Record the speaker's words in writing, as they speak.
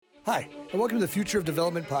Hi, and welcome to the Future of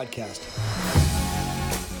Development podcast.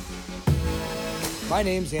 My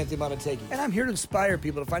name's Anthony Montategui, and I'm here to inspire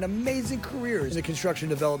people to find amazing careers in the construction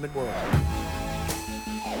development world.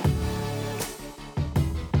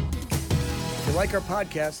 If you like our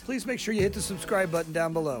podcast, please make sure you hit the subscribe button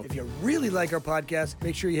down below. If you really like our podcast,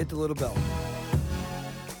 make sure you hit the little bell.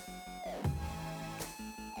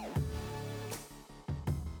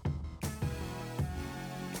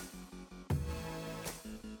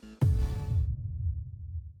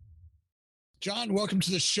 John, welcome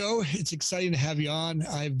to the show. It's exciting to have you on.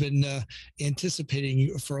 I've been anticipating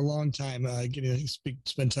you for a long time, getting to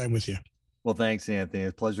spend time with you. Well, thanks, Anthony.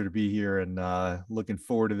 It's a pleasure to be here and looking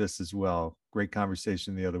forward to this as well. Great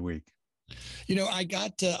conversation the other week. You know, I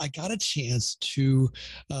got a chance to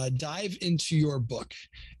dive into your book,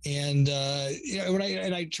 and when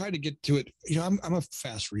I try to get to it, I'm a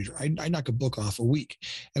fast reader. I knock a book off a week,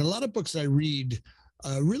 and a lot of books I read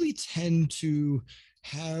really tend to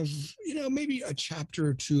have, maybe a chapter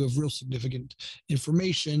or two of real significant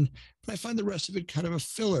information, but I find the rest of it kind of a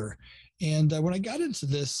filler. And when I got into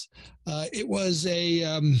this, it was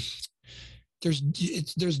there's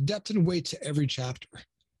depth and weight to every chapter.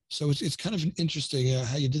 So it's kind of interesting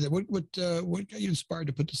how you did that. What got you inspired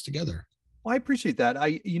to put this together? Well, I appreciate that.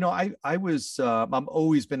 I've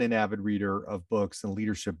always been an avid reader of books and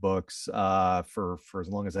leadership books for as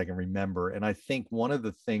long as I can remember. And I think one of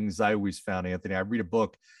the things I always found, Anthony, I read a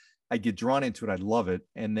book, I get drawn into it, I love it.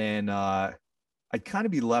 And then I'd kind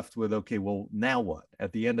of be left with, okay, well, now what?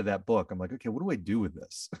 At the end of that book, I'm like, okay, what do I do with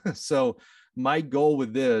this? So my goal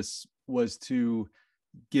with this was to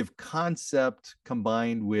give concept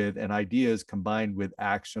combined with and ideas combined with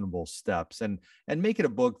actionable steps and make it a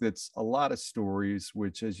book that's a lot of stories,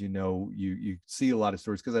 which, as you know, you see a lot of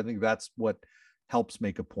stories because I think that's what helps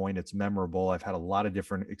make a point. It's memorable. I've had a lot of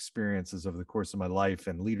different experiences over the course of my life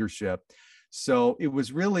and leadership. So it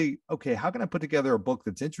was really, okay, how can I put together a book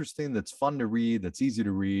that's interesting, that's fun to read, that's easy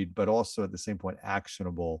to read, but also at the same point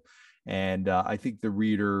actionable? And I think the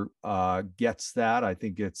reader gets that. I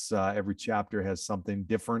think it's every chapter has something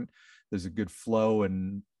different. There's a good flow,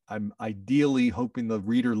 and I'm ideally hoping the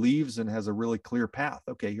reader leaves and has a really clear path.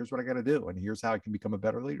 Okay, here's what I got to do, and here's how I can become a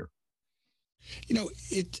better leader.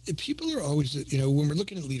 People are always, when we're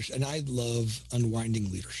looking at leadership, and I love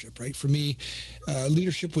unwinding leadership, right? For me,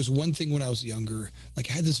 leadership was one thing when I was younger. Like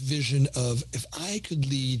I had this vision of if I could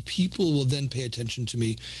lead, people will then pay attention to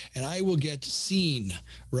me and I will get seen,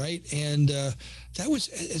 right? And that was,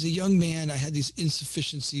 as a young man, I had these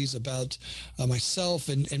insufficiencies about myself.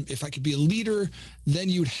 And if I could be a leader, then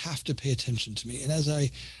you'd have to pay attention to me. And as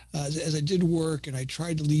I did work and I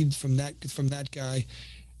tried to lead from that guy,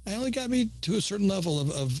 I only got me to a certain level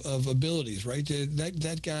of abilities, right?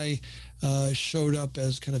 That guy showed up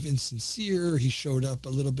as kind of insincere. He showed up a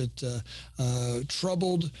little bit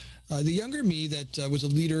troubled. The younger me that was a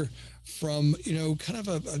leader from, kind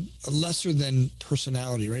of a lesser than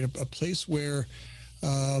personality, right? A place where,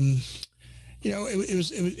 the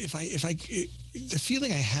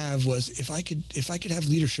feeling I have was if I could have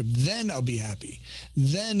leadership, then I'll be happy.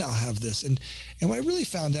 Then I'll have this. And what I really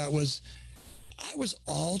found out was I was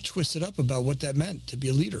all twisted up about what that meant to be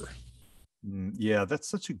a leader. Yeah, that's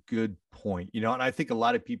such a good point. And I think a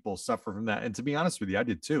lot of people suffer from that. And to be honest with you, I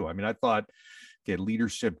did too. I mean, I thought, okay,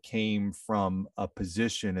 leadership came from a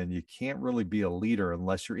position, and you can't really be a leader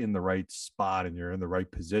unless you're in the right spot and you're in the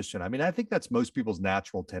right position. I mean, I think that's most people's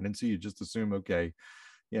natural tendency. You just assume, okay,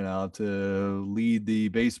 to lead the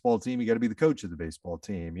baseball team, you got to be the coach of the baseball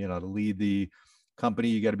team. To lead the company,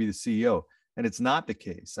 you got to be the CEO. And it's not the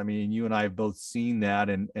case. I mean, you and I have both seen that,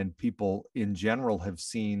 and people in general have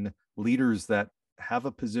seen leaders that have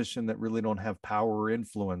a position that really don't have power or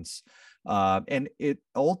influence. And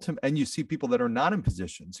you see people that are not in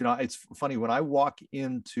positions. It's funny, when I walk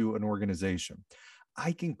into an organization,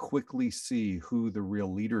 I can quickly see who the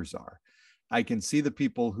real leaders are. I can see the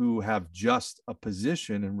people who have just a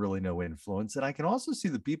position and really no influence. And I can also see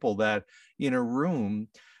the people that in a room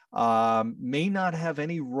may not have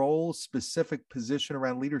any role specific position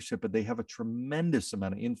around leadership, but they have a tremendous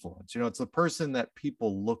amount of influence. It's the person that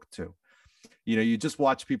people look to. You just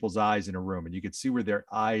watch people's eyes in a room and you can see where their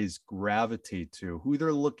eyes gravitate to, who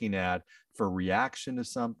they're looking at for reaction to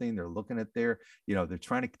something. They're looking at they're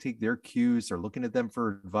trying to take their cues. They're looking at them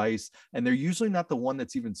for advice. And they're usually not the one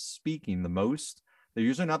that's even speaking the most. They're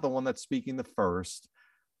usually not the one that's speaking the first,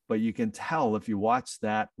 but you can tell if you watch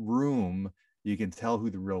that room, you can tell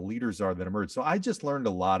who the real leaders are that emerge. So I just learned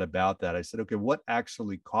a lot about that. I said, okay, what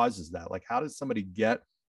actually causes that? Like, how does somebody get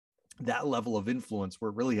that level of influence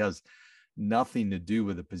where it really has nothing to do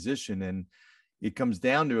with a position? And it comes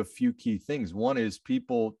down to a few key things. One is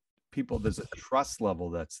people people, there's a trust level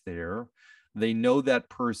that's there. They know that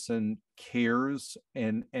person cares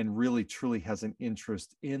and really truly has an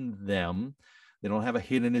interest in them. They don't have a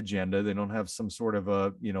hidden agenda. They don't have some sort of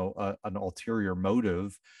an ulterior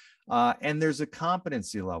motive. And there's a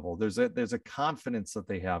competency level. There's a confidence that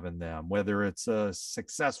they have in them, whether it's a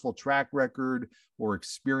successful track record or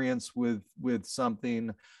experience with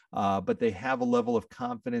something. But they have a level of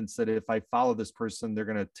confidence that if I follow this person, they're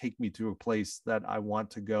going to take me to a place that I want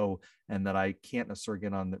to go and that I can't necessarily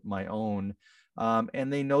get on my own.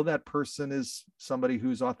 And they know that person is somebody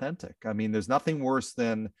who's authentic. I mean, there's nothing worse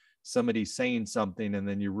than somebody saying something and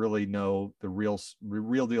then you really know the real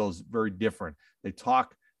deal is very different. They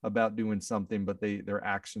talk about doing something, but their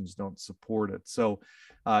actions don't support it. So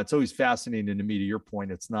it's always fascinating to me, to your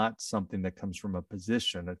point, it's not something that comes from a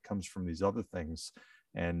position, it comes from these other things.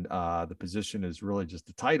 And the position is really just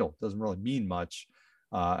a title. It doesn't really mean much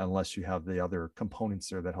unless you have the other components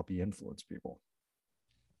there that help you influence people.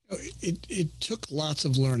 It took lots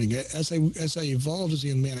of learning as I evolved as a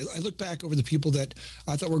young man. I look back over the people that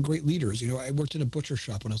I thought were great leaders. I worked in a butcher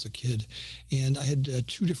shop when I was a kid, and I had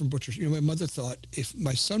two different butchers. My mother thought if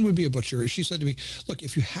my son would be a butcher, she said to me, "Look,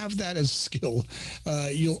 if you have that as a skill,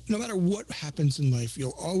 you'll no matter what happens in life,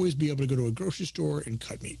 you'll always be able to go to a grocery store and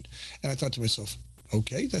cut meat." And I thought to myself,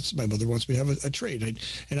 okay, that's my mother wants me to have a trade,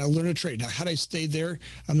 and I'll learn a trade. Now, had I stayed there,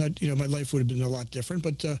 I'm not, my life would have been a lot different,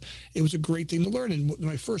 but it was a great thing to learn. And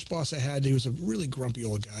my first boss I had, he was a really grumpy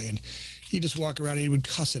old guy, and he'd just walk around and he would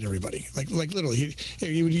cuss at everybody, like literally.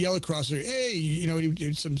 He would yell across there, hey,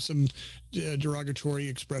 he'd some derogatory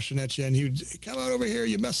expression at you, and he would come out over here,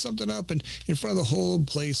 you messed something up, and in front of the whole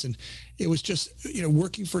place. And it was just,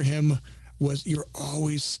 working for him was you're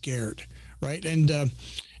always scared, right? And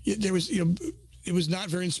there was, it was not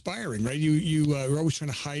very inspiring, right? You were always trying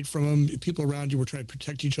to hide from him. People around you were trying to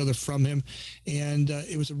protect each other from him, and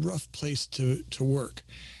it was a rough place to work.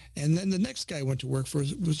 And then the next guy I went to work for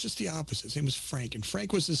was just the opposite. His name was Frank, and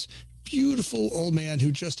Frank was this beautiful old man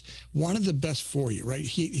who just wanted the best for you, right?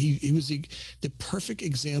 He was the perfect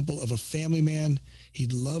example of a family man. He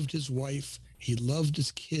loved his wife. He loved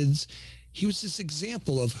his kids. He was this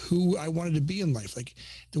example of who I wanted to be in life, like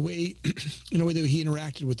the way, the way that he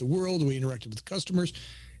interacted with the world, the way he interacted with customers.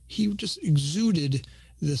 He just exuded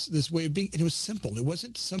this way of being, and it was simple. It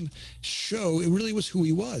wasn't some show. It really was who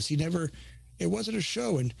he was. It wasn't a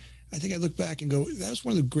show. And I think I look back and go, that was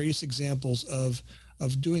one of the greatest examples of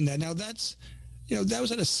doing that. Now that's, that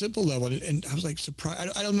was at a simple level. And I was like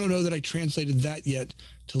surprised. I don't know that I translated that yet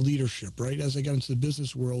to leadership, right? As I got into the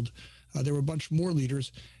business world, there were a bunch more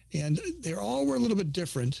leaders, and they all were a little bit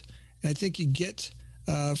different. And I think you get,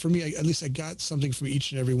 for me, at least I got something from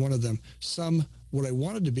each and every one of them. Some what I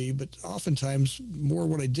wanted to be, but oftentimes more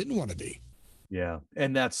what I didn't want to be. Yeah.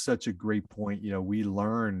 And that's such a great point. We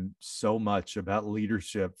learn so much about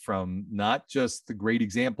leadership from not just the great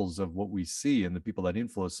examples of what we see and the people that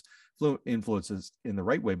influences in the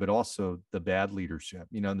right way, but also the bad leadership.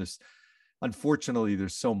 And unfortunately,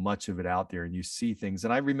 there's so much of it out there, and you see things.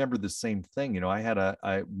 And I remember the same thing. When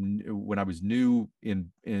I was new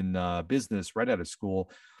in business right out of school,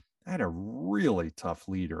 I had a really tough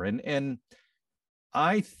leader, and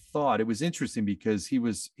I thought it was interesting because he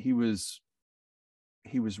was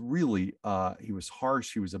really he was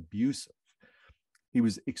harsh, he was abusive, he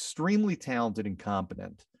was extremely talented and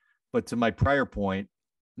competent. But to my prior point,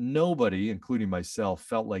 nobody, including myself,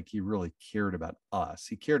 felt like he really cared about us.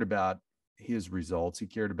 He cared about his results, he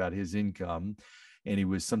cared about his income, and he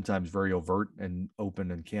was sometimes very overt and open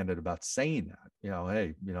and candid about saying that,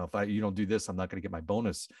 hey, if you don't do this, I'm not going to get my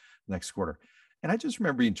bonus next quarter. And I just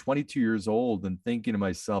remember being 22 years old and thinking to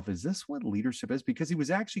myself, is this what leadership is? Because he was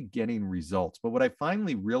actually getting results. But what I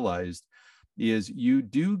finally realized is you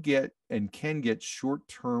do get and can get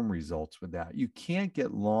short-term results with that. You can't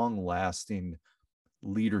get long-lasting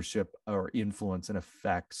leadership or influence and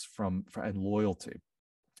effects and loyalty.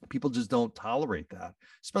 People just don't tolerate that,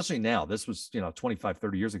 especially now. This was 25,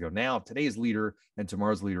 30 years ago. Now today's leader and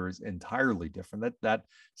tomorrow's leader is entirely different. That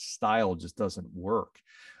style just doesn't work.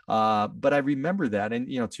 But I remember that, and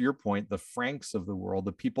to your point, the Franks of the world,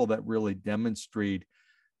 the people that really demonstrate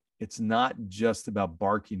it's not just about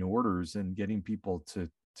barking orders and getting people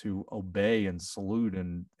to obey and salute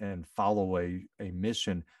and follow a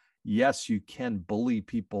mission. Yes, you can bully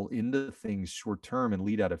people into things short term and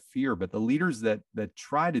lead out of fear, but the leaders that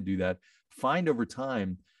try to do that find over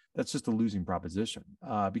time that's just a losing proposition,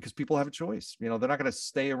 because people have a choice. They're not going to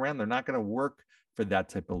stay around. They're not going to work for that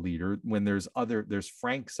type of leader when there's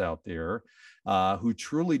Franks out there who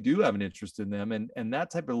truly do have an interest in them, and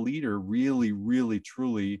that type of leader really, really,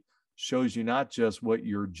 truly shows you not just what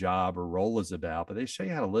your job or role is about, but they show you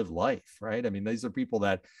how to live life, right? I mean, these are people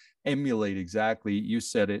that emulate exactly, you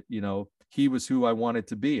said it, he was who I wanted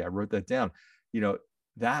to be. I wrote that down.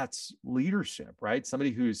 That's leadership, right?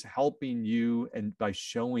 Somebody who's helping you and by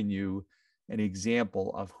showing you an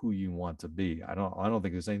example of who you want to be. I don't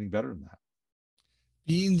think there's anything better than that.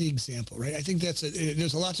 Being the example, right? I think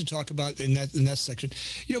there's a lot to talk about in that section,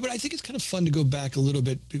 but I think it's kind of fun to go back a little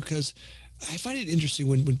bit because I find it interesting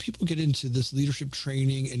when people get into this leadership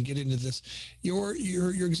training and get into this, your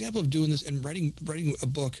example of doing this and writing a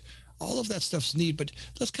book, all of that stuff's neat. But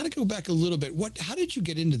let's kind of go back a little bit. How did you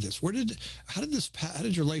get into this? How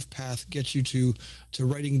did your life path get you to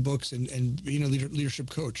writing books and being a leadership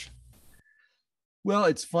coach? Well,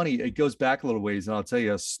 it's funny. It goes back a little ways, and I'll tell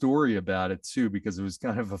you a story about it too, because it was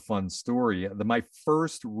kind of a fun story. My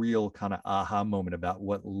first real kind of aha moment about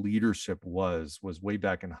what leadership was way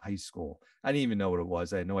back in high school. I didn't even know what it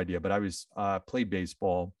was. I had no idea, but I was played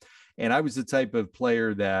baseball, and I was the type of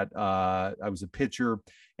player that I was a pitcher.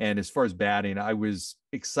 And as far as batting, I was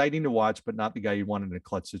exciting to watch, but not the guy you wanted in a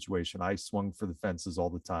clutch situation. I swung for the fences all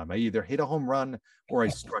the time. I either hit a home run or I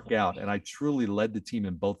struck out. And I truly led the team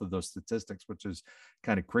in both of those statistics, which is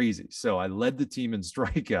kind of crazy. So I led the team in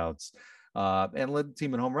strikeouts and led the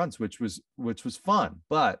team in home runs, which was fun.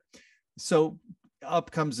 But so up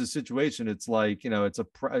comes the situation. It's like, it's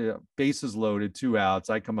a bases loaded, 2 outs.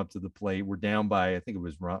 I come up to the plate. We're down by, I think it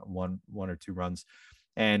was one or two runs.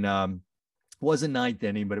 And wasn't ninth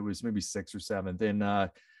inning, but it was maybe sixth or seventh. And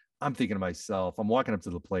I'm thinking to myself, I'm walking up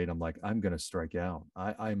to the plate. I'm like, I'm going to strike out.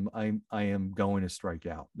 I am going to strike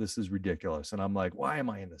out. This is ridiculous. And I'm like, why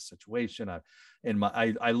am I in this situation?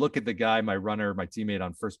 I look at the guy, my runner, my teammate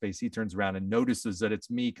on first base. He turns around and notices that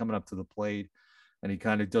it's me coming up to the plate. And he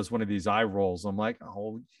kind of does one of these eye rolls. I'm like,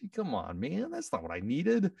 oh, come on, man. That's not what I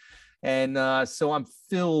needed. And so I'm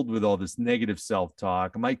filled with all this negative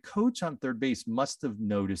self-talk. My coach on third base must have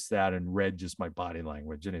noticed that and read just my body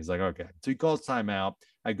language. And he's like, okay. So he calls timeout.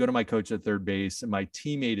 I go to my coach at third base, and my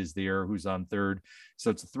teammate is there who's on third.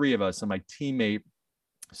 So it's the three of us. And my teammate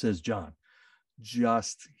says, John,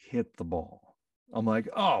 just hit the ball. I'm like,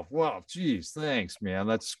 oh, well, geez, thanks, man.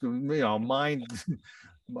 That's, mind.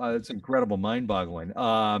 It's incredible, mind-boggling.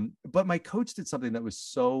 But my coach did something that was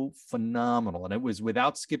so phenomenal, and it was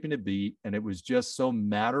without skipping a beat, and it was just so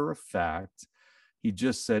matter of fact. He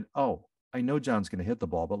just said, oh, I know John's going to hit the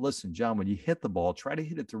ball, but listen, John, when you hit the ball, try to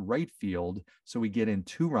hit it to right field so we get in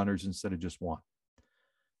 2 runners instead of just 1.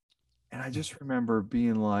 And I just remember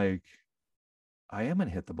being like, I am going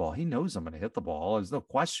to hit the ball. He knows I'm going to hit the ball. There's no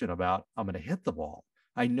question about I'm going to hit the ball.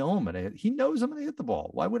 I know I'm going to hit. He knows I'm going to hit the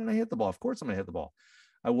ball. Why wouldn't I hit the ball? Of course I'm going to hit the ball.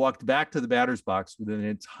 I walked back to the batter's box with an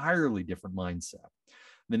entirely different mindset.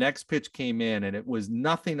 The next pitch came in, and it was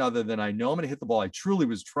nothing other than I know I'm going to hit the ball. I truly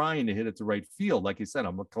was trying to hit it to right field. Like I said,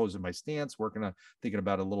 I'm closing my stance, working on thinking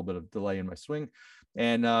about a little bit of delay in my swing.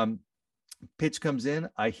 And pitch comes in,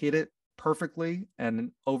 I hit it perfectly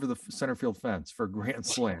and over the center field fence for a grand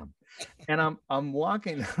slam. And I'm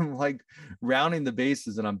walking, I'm like rounding the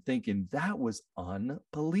bases, and I'm thinking that was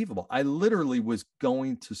unbelievable. I literally was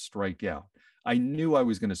going to strike out. I knew I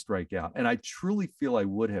was going to strike out. And I truly feel I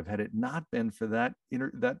would have, had it not been for that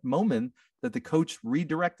moment that the coach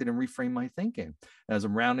redirected and reframed my thinking. As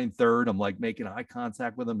I'm rounding third, I'm like making eye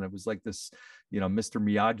contact with him. And it was like this, Mr.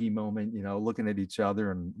 Miyagi moment, looking at each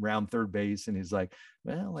other and round third base. And he's like,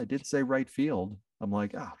 well, I did say right field. I'm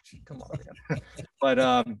like, oh, gee, come on, man.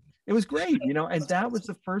 But it was great, and that was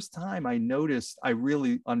the first time I noticed, I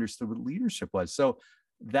really understood what leadership was. So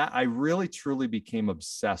that I really truly became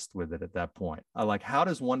obsessed with it at that point. I like, how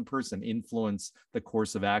does one person influence the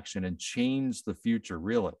course of action and change the future,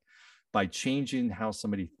 really, by changing how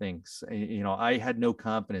somebody thinks? I had no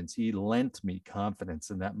confidence. He lent me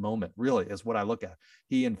confidence in that moment, really, is what I look at.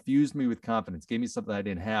 He infused me with confidence, gave me something I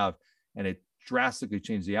didn't have, and it drastically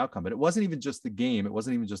changed the outcome. But it wasn't even just the game. It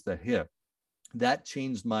wasn't even just that hit. That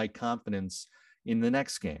changed my confidence in the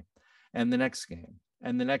next game and the next game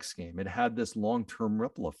and the next game. It had this long-term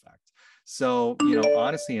ripple effect. So,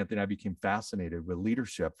 honestly, Anthony, I became fascinated with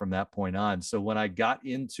leadership from that point on. So when I got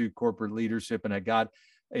into corporate leadership and I got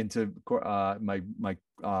into my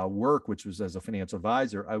work, which was as a financial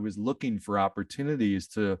advisor, I was looking for opportunities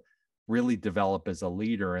to really develop as a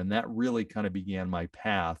leader. And that really kind of began my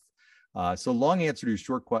path. So long answer to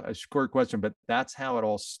your short question, but that's how it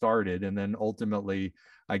all started. And then ultimately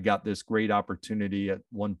I got this great opportunity at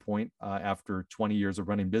one point after 20 years of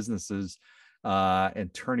running businesses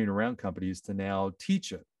and turning around companies to now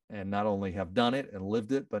teach it, and not only have done it and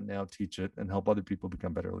lived it, but now teach it and help other people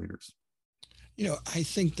become better leaders. I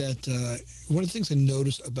think that one of the things I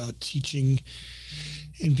notice about teaching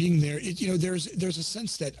and being there, there's a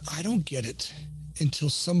sense that I don't get it until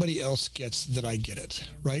somebody else gets that I get it,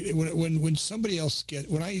 right? When somebody else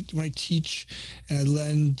when I teach and I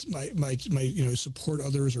lend my support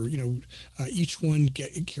others, or each one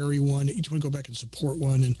carry one, each one go back and support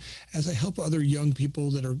one, and as I help other young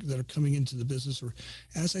people that are coming into the business, or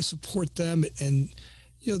as I support them, and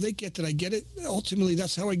they get that I get it. Ultimately,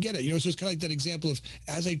 that's how I get it. So it's kind of like that example of,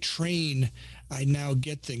 as I train, I now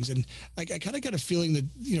get things. And I kind of got a feeling that,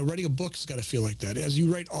 writing a book's got to feel like that. As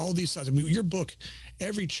you write all these thoughts, I mean, your book,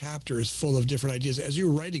 every chapter is full of different ideas. As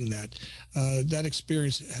you're writing that, that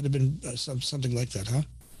experience had to been something like that, huh?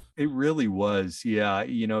 It really was. Yeah.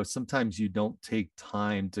 Sometimes you don't take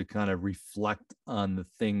time to kind of reflect on the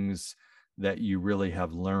things that you really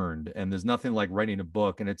have learned. And there's nothing like writing a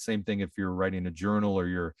book. And it's same thing if you're writing a journal or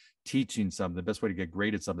you're teaching something. The best way to get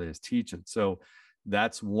great at something is teach it. So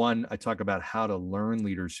that's one. I talk about how to learn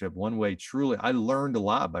leadership. One way, truly, I learned a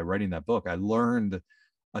lot by writing that book. I learned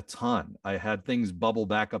a ton. I had things bubble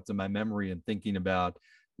back up to my memory and thinking about,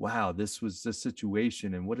 wow, this was this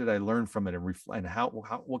situation, and what did I learn from it, and how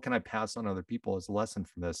what can I pass on other people as a lesson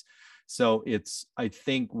from this. So it's, I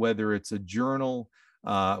think, whether it's a journal,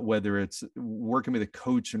 whether it's working with a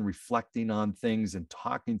coach and reflecting on things and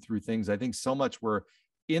talking through things, I think so much we're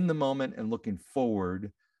in the moment and looking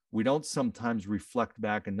forward. We don't sometimes reflect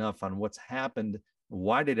back enough on what's happened.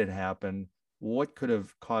 Why did it happen? What could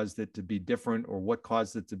have caused it to be different, or what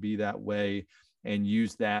caused it to be that way, and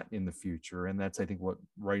use that in the future. And that's, I think, what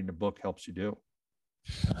writing a book helps you do.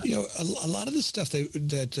 A lot of the stuff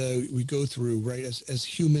that we go through, right, as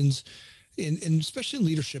humans, and especially in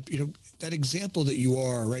leadership, that example that you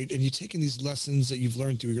are, right, and you're taking these lessons that you've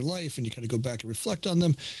learned through your life, and you kind of go back and reflect on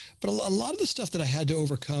them. But a lot of the stuff that I had to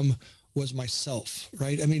overcome was myself,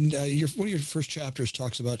 right? I mean, one of your first chapters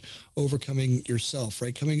talks about overcoming yourself,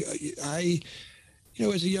 right? I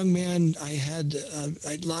as a young man, I had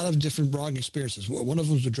a lot of different wrong experiences. One of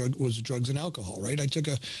them was drugs and alcohol. Right. I took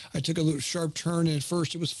a little sharp turn, and at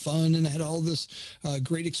first it was fun, and I had all this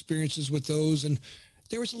great experiences with those. And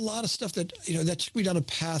there was a lot of stuff that that took me down a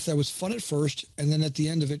path that was fun at first, and then at the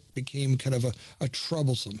end of it became kind of a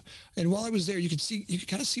troublesome. And while I was there, you could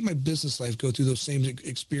kind of see my business life go through those same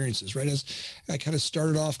experiences. Right. As I kind of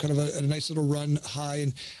started off kind of a nice little run high,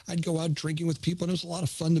 and I'd go out drinking with people, and it was a lot of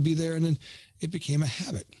fun to be there. And then it became a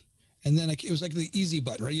habit. And then it was like the easy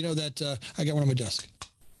button, right? I got one on my desk.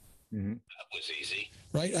 Mm-hmm. That was easy.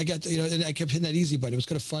 Right. I got, and I kept hitting that easy button. It was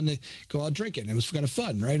kind of fun to go out drinking. It was kind of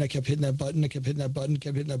fun, right? I kept hitting that button. I kept hitting that button,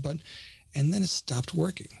 kept hitting that button. And then it stopped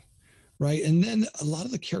working. Right. And then a lot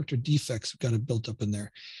of the character defects got built up in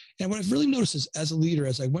there. And what I've really noticed is, as a leader,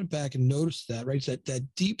 as I went back and noticed that, right, that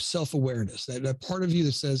deep self-awareness, that part of you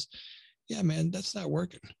that says, yeah, man, that's not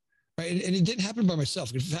working. Right. And it didn't happen by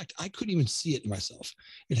myself. In fact, I couldn't even see it in myself.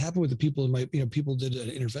 It happened with the people in my, people did an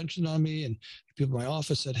intervention on me, and people in my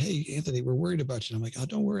office said, hey, Anthony, we're worried about you. And I'm like, oh,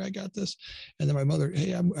 don't worry, I got this. And then my mother,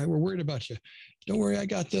 hey, we're worried about you. Don't worry, I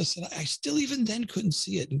got this. And I still even then couldn't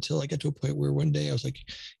see it until I got to a point where one day I was like,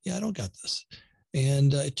 yeah, I don't got this.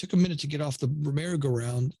 And it took a minute to get off the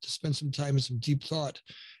merry-go-round, to spend some time in some deep thought.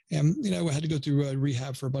 And, I had to go through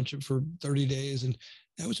rehab for 30 days. And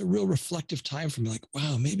that was a real reflective time for me. Like,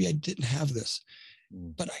 wow, maybe I didn't have this,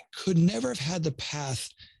 but I could never have had the path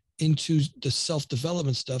into the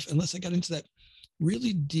self-development stuff unless I got into that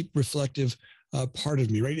really deep reflective part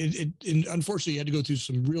of me. Right. And unfortunately, you had to go through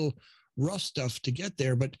some real rough stuff to get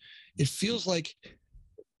there, but it feels like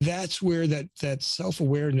that's where that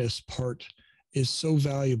self-awareness part is so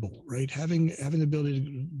valuable, right? Having the ability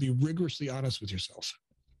to be rigorously honest with yourself.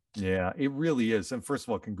 Yeah, it really is. And first of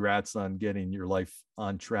all, congrats on getting your life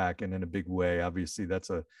on track and in a big way. Obviously, that's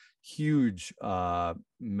a huge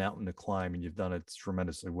mountain to climb, and you've done it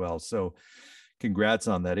tremendously well. So congrats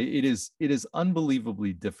on that. It is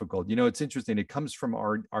unbelievably difficult. It's interesting. It comes from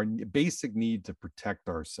our basic need to protect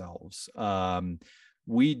ourselves.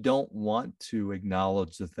 We don't want to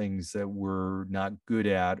acknowledge the things that we're not good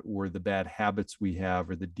at, or the bad habits we have,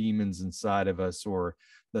 or the demons inside of us, or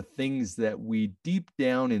the things that we deep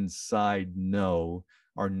down inside know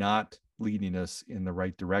are not leading us in the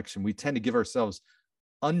right direction. We tend to give ourselves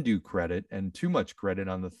undue credit and too much credit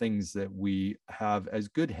on the things that we have as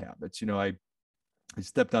good habits. I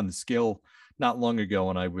stepped on the scale not long ago,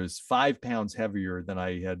 and I was 5 pounds heavier than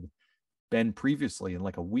I had been previously in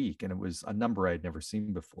like a week. And it was a number I had never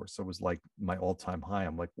seen before. So it was like my all-time high.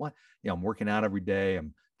 I'm like, what? I'm working out every day. I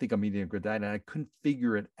think I'm eating a good diet, and I couldn't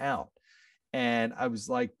figure it out. And I was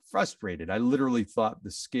like frustrated. I literally thought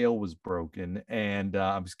the scale was broken. And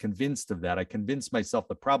I was convinced of that. I convinced myself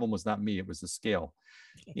the problem was not me, it was the scale.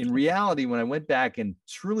 In reality, when I went back and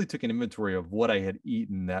truly took an inventory of what I had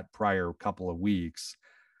eaten that prior couple of weeks,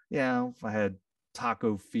 I had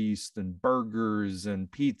taco feast and burgers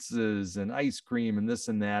and pizzas and ice cream and this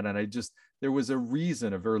and that. And there was a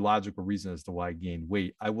reason, a very logical reason as to why I gained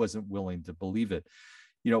weight. I wasn't willing to believe it.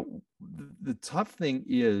 The tough thing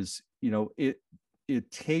is,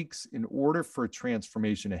 it takes, in order for a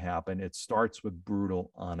transformation to happen, it starts with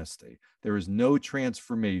brutal honesty. There is no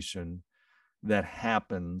transformation that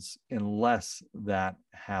happens unless that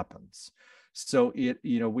happens. So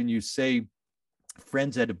when you say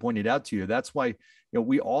friends had to point it out to you, that's why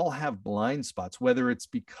we all have blind spots, whether it's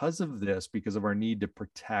because of this, because of our need to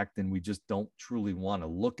protect, and we just don't truly want to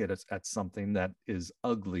look at something that is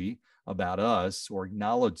ugly about us or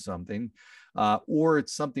acknowledge something, or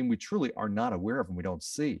it's something we truly are not aware of and we don't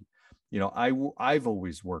see. I've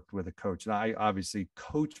always worked with a coach, and I obviously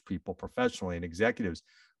coach people professionally and executives,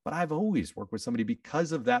 but I've always worked with somebody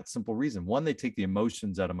because of that simple reason. One, they take the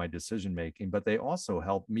emotions out of my decision making, but they also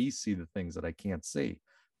help me see the things that I can't see.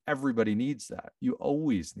 Everybody needs that. You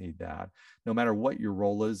always need that, no matter what your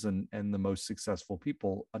role is. And the most successful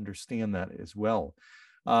people understand that as well.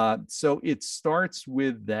 So it starts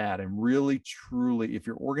with that. And really, truly, if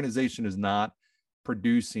your organization is not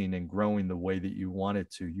producing and growing the way that you want it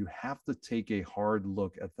to, you have to take a hard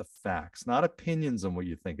look at the facts, not opinions on what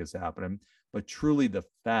you think is happening, but truly the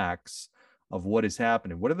facts of what is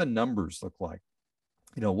happening. What do the numbers look like?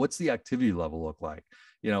 What's the activity level look like?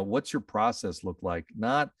 What's your process look like?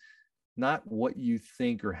 Not what you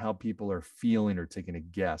think or how people are feeling or taking a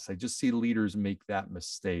guess. I just see leaders make that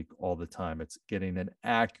mistake all the time. It's getting an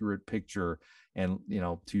accurate picture. And,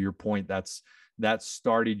 to your point, that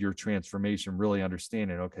started your transformation, really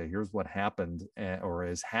understanding, okay, here's what happened or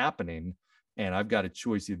is happening. And I've got a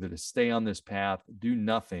choice either to stay on this path, do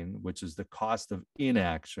nothing, which is the cost of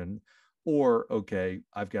inaction, or, okay,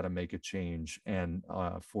 I've got to make a change. And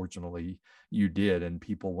fortunately, you did. And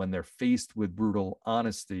people, when they're faced with brutal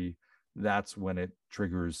honesty, that's when it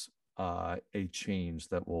triggers a change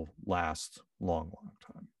that will last long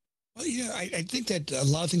time. Well, yeah, I think that a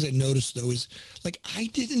lot of things I noticed though is like I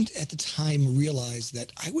didn't at the time realize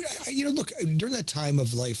that look, during that time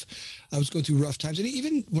of life, I was going through rough times, and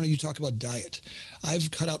even when you talk about diet, I've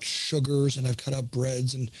cut out sugars and I've cut out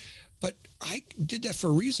breads, but I did that for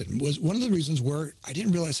a reason. Was one of the reasons where I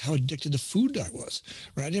didn't realize how addicted to food I was.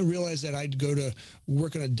 Right, I didn't realize that I'd go to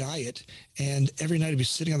work on a diet, and every night I'd be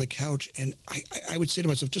sitting on the couch, and I would say to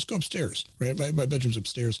myself, just go upstairs. Right, my bedroom's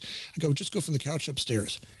upstairs. I go, just go from the couch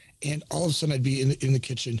upstairs. And all of a sudden I'd be in the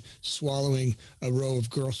kitchen swallowing a row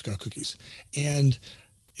of Girl Scout cookies. And,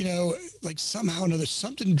 like somehow or another,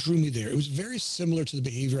 something drew me there. It was very similar to the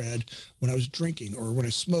behavior I had when I was drinking or when I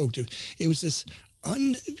smoked. It was this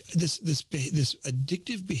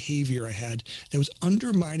addictive behavior I had that was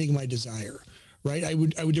undermining my desire. Right.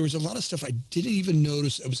 There was a lot of stuff I didn't even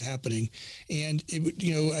notice it was happening. And it would,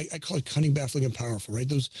 I call it cunning, baffling, and powerful, right?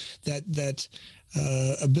 That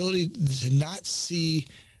ability to not see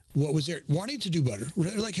what was there, wanting to do better,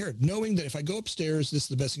 like here, knowing that if I go upstairs, this is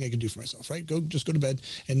the best thing I can do for myself, right? Just go to bed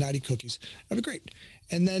and not eat cookies. That'd be great.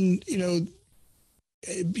 And then,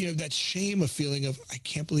 that shame of feeling of, I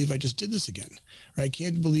can't believe I just did this again, right? I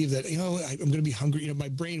can't believe that, I'm going to be hungry. My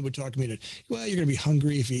brain would talk to me that, well, you're going to be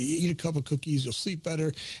hungry. If you eat a couple of cookies, you'll sleep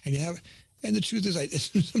better. And the truth is, as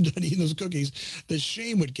soon as I'm done eating those cookies, the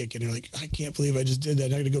shame would kick in. You're like, I can't believe I just did that. I'm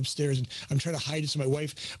going to go upstairs, and I'm trying to hide it so my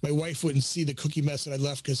wife wouldn't see the cookie mess that I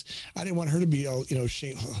left, because I didn't want her to be all,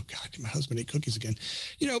 shame. Oh God, my husband ate cookies again,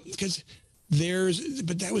 because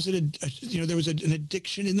but that was there was an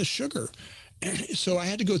addiction in the sugar. So I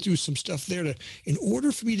had to go through some stuff there in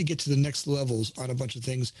order for me to get to the next levels on a bunch of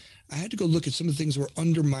things, I had to go look at some of the things that were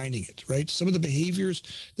undermining it, right? Some of the behaviors,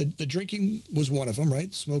 the drinking was one of them,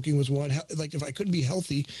 right? Smoking was one. Like if I couldn't be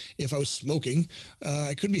healthy if I was smoking,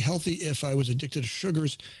 I couldn't be healthy if I was addicted to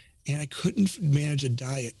sugars, and I couldn't manage a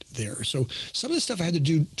diet there. So some of the stuff I had to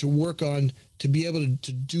do to work on to be able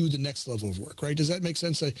to do the next level of work, right? Does that make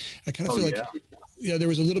sense? I kind of feel like, there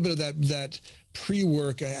was a little bit of that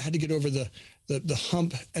pre-work. I had to get over the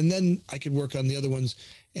hump, and then I could work on the other ones.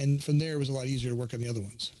 And from there, it was a lot easier to work on the other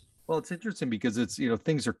ones. Well, it's interesting because it's,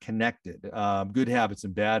 things are connected. Good habits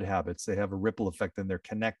and bad habits, they have a ripple effect, and they're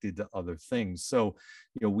connected to other things. So,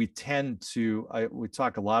 we tend to, we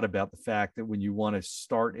talk a lot about the fact that when you want to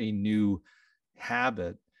start a new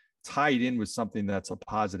habit, tie it in with something that's a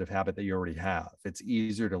positive habit that you already have. It's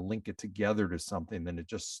easier to link it together to something than to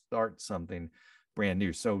just start something brand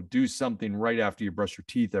new. So do something right after you brush your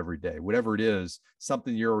teeth every day, whatever it is,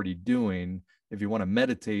 something you're already doing. If you want to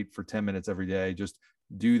meditate for 10 minutes every day, just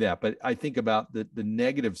do that. But I think about the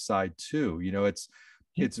negative side too. You know, it's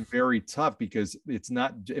very tough because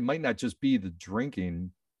it might not just be the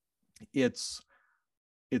drinking. It's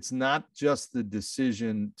not just the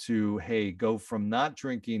decision to, hey, go from not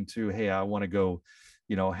drinking to, hey, I want to go,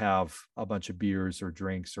 have a bunch of beers or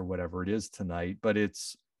drinks or whatever it is tonight. But it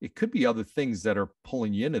could be other things that are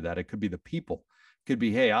pulling you into that. It could be the people. It could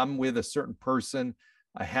be, hey, I'm with a certain person.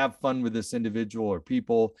 I have fun with this individual or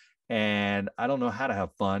people, and I don't know how to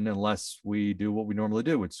have fun unless we do what we normally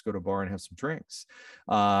do, which is go to a bar and have some drinks.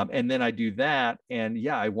 And then I do that. And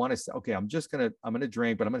yeah, I want to say, okay, I'm going to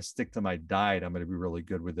drink, but I'm going to stick to my diet. I'm going to be really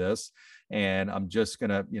good with this. And I'm just going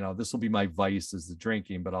to, this will be my vice is the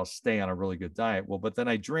drinking, but I'll stay on a really good diet. Well, but then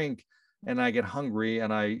I drink and I get hungry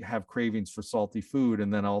and I have cravings for salty food.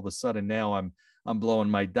 And then all of a sudden now I'm blowing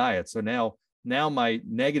my diet. So now my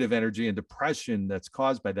negative energy and depression that's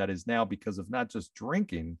caused by that is now because of not just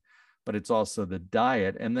drinking, but it's also the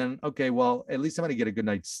diet. And then, okay, well, at least I'm going to get a good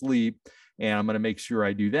night's sleep, and I'm going to make sure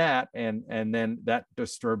I do that. And then that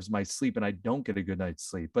disturbs my sleep and I don't get a good night's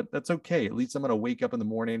sleep, but that's okay. At least I'm going to wake up in the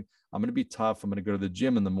morning. I'm going to be tough. I'm going to go to the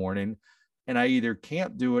gym in the morning, and I either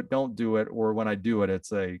can't do it, don't do it, or when I do it,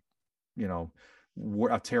 it's a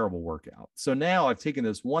terrible workout. So now I've taken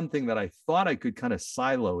this one thing that I thought I could kind of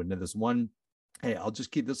silo into this one. Hey, I'll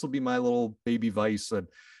just this will be my little baby vice, and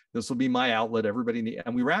this will be my outlet.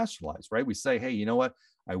 And we rationalize, right? We say, hey, you know what?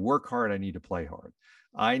 I work hard. I need to play hard.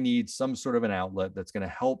 I need some sort of an outlet that's going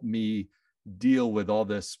to help me deal with all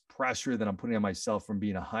this pressure that I'm putting on myself from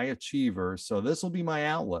being a high achiever. So this will be my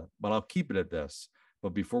outlet, but I'll keep it at this.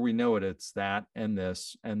 But before we know it, it's that and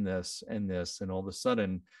this and this and this. And all of a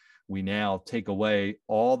sudden, we now take away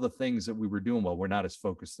all the things that we were doing well. We're not as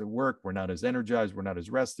focused at work. We're not as energized. We're not as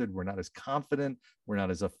rested. We're not as confident. We're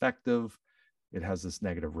not as effective. It has this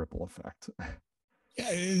negative ripple effect. Yeah,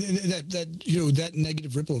 and that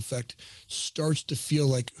negative ripple effect starts to feel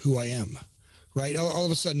like who I am, right? All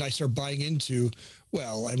of a sudden, I start buying into,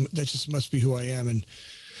 well, that just must be who I am, and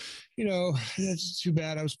that's too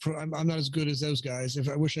bad. I'm not as good as those guys. If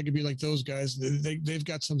I wish I could be like those guys, they've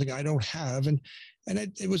got something I don't have, and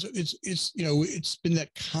it's been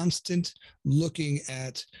that constant looking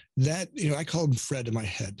at that. I call him Fred in my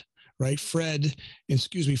head. Right. Fred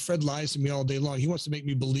lies to me all day long. He wants to make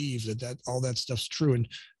me believe that all that stuff's true. And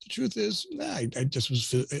the truth is, I just was,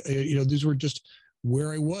 these were just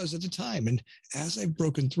where I was at the time. And as I've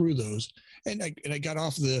broken through those, and I got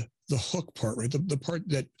off the hook part, right? The part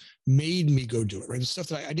that made me go do it, right? The stuff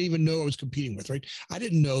that I didn't even know I was competing with, right? I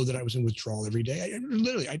didn't know that I was in withdrawal every day.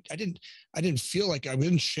 I didn't feel like I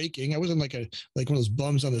wasn't shaking. I wasn't like one of those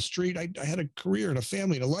bums on the street. I had a career and a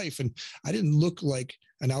family and a life, and I didn't look like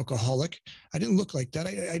an alcoholic. I didn't look like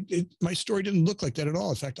that. My story didn't look like that at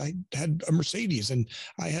all. In fact, I had a Mercedes and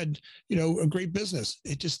I had, a great business.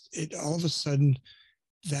 It all of a sudden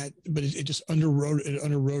it just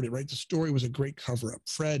underwrote it, right? The story was a great cover up.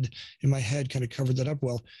 Fred in my head kind of covered that up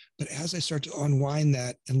well. But as I start to unwind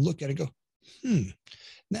that and look at it, go,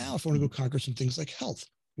 now if I want to go conquer some things like health,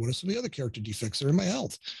 what are some of the other character defects that are in my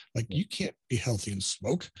health? Like, you can't be healthy and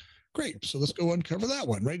smoke. Great. So let's go uncover that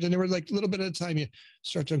one, right? And there were like a little bit at a time, you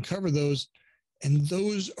start to uncover those. And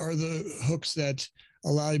those are the hooks that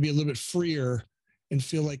allow you to be a little bit freer and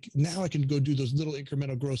feel like now I can go do those little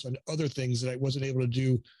incremental growths on other things that I wasn't able to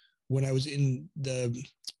do when I was in the,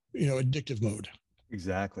 addictive mode.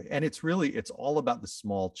 Exactly. And it's all about the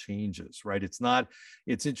small changes, right? It's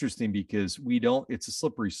interesting because it's a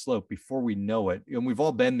slippery slope before we know it. And we've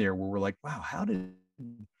all been there where we're like, wow, how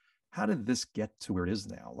did this get to where it is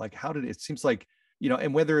now? Like, it seems like,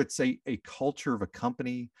 and whether it's a culture of a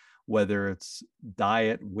company, whether it's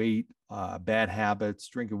diet, weight, bad habits,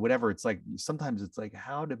 drinking, whatever, it's like, sometimes it's like,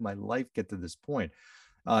 how did my life get to this point?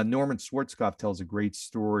 Norman Schwarzkopf tells a great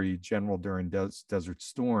story, general during Desert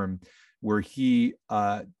Storm, where he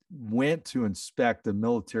went to inspect a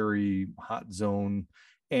military hot zone.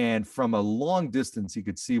 And from a long distance, he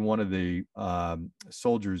could see one of the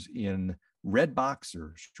soldiers in red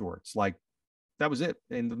boxer shorts. Like, that was it,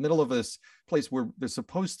 in the middle of this place where they're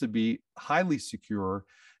supposed to be highly secure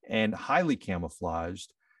and highly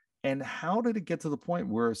camouflaged. And how did it get to the point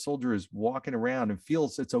where a soldier is walking around and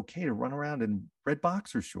feels it's okay to run around in red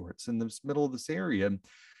boxer shorts in the middle of this area? And,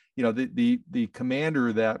 the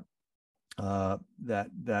commander that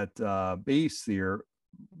base there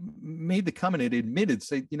made the comment, it admitted,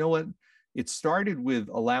 say, you know what, it started with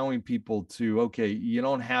allowing people to, okay, you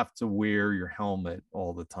don't have to wear your helmet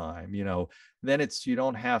all the time, then it's, you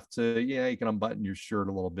don't have to, yeah, you can unbutton your shirt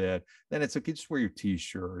a little bit. Then it's okay, just wear your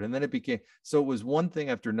t-shirt. And then it became, so it was one thing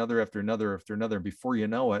after another, after another, after another. And before you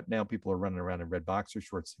know it, now people are running around in red boxer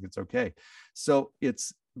shorts. It's okay. So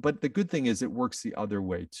but the good thing is it works the other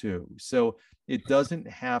way too. So it doesn't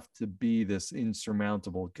have to be this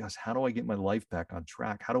insurmountable, gosh, how do I get my life back on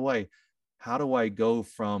track? How do I go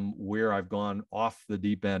from where I've gone off the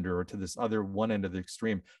deep end or to this other one end of the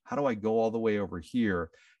extreme? How do I go all the way over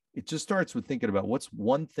here? It just starts with thinking about what's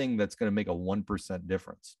one thing that's going to make a 1%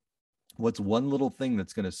 difference. What's one little thing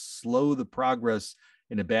that's going to slow the progress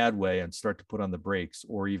in a bad way and start to put on the brakes,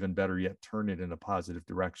 or even better yet, turn it in a positive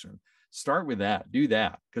direction. Start with that, do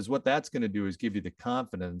that, because what that's going to do is give you the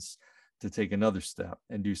confidence to take another step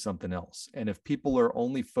and do something else. And if people are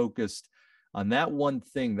only focused on that one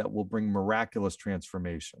thing that will bring miraculous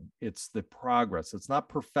transformation, it's the progress. It's not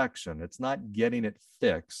perfection. It's not getting it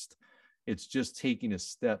fixed. It's just taking a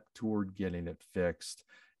step toward getting it fixed.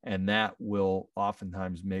 And that will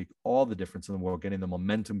oftentimes make all the difference in the world, getting the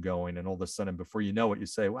momentum going. And all of a sudden, before you know it, you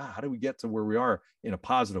say, wow, how do we get to where we are in a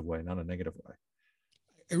positive way, not a negative way?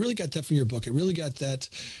 I really got that from your book. I really got that.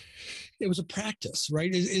 It was a practice, right?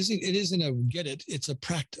 It isn't a get it. It's a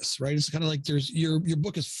practice, right? It's kind of like there's your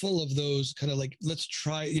book is full of those kind of like, let's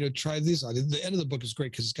try, try these on. The end of the book is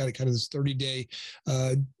great because it's got a kind of this 30-day,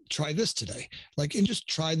 try this today, like, and just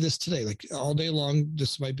try this today, like all day long.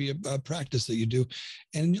 This might be a practice that you do.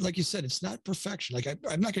 And like you said, it's not perfection. Like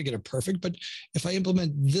I'm not going to get it perfect, but if I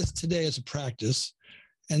implement this today as a practice,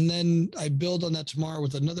 and then I build on that tomorrow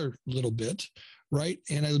with another little bit, right?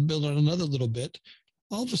 And I build on another little bit.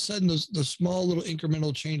 All of a sudden, those small little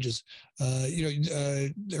incremental changes.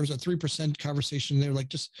 There was a 3% conversation there, like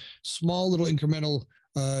just small little incremental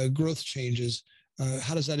growth changes.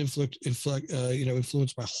 How does that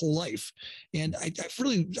influence my whole life? And I've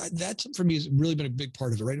really, that for me has really been a big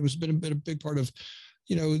part of it, right? It was been a big part of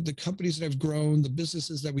the companies that have grown, the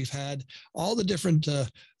businesses that we've had, all the different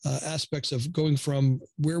aspects of going from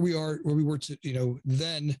where we were to,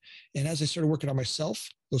 then. And as I started working on myself,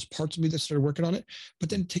 those parts of me that started working on it, but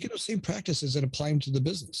then taking those same practices and applying them to the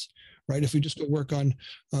business, right? If we just go work on,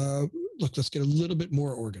 look, let's get a little bit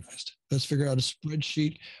more organized. Let's figure out a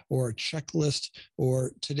spreadsheet or a checklist,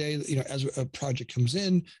 or today, as a project comes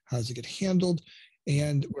in, how does it get handled?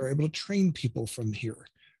 And we're able to train people from here.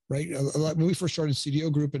 Right. A lot, when we first started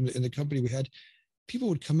CDO Group in the company we had, people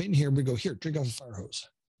would come in here and we go, here, drink off a fire hose.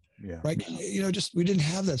 Yeah. Right. Just we didn't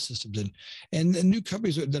have that system then. And the new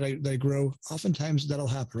companies that I grow, oftentimes that'll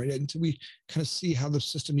happen. Right. Until we kind of see how the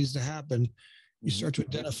system needs to happen, you start to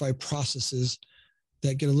identify processes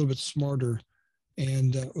that get a little bit smarter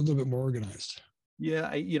and a little bit more organized.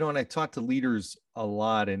 Yeah, and I talk to leaders a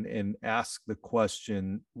lot and ask the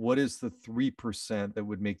question, what is the 3% that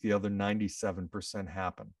would make the other 97%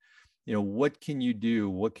 happen? What can you do?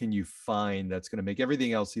 What can you find that's going to make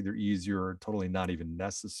everything else either easier or totally not even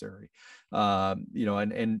necessary? I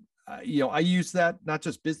use that not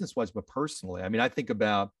just business wise, but personally. I mean, I think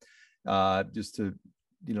about just to,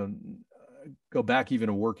 go back even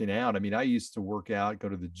to working out. I mean, I used to work out, go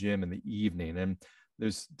to the gym in the evening, and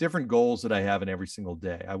there's different goals that I have in every single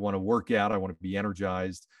day. I want to work out. I want to be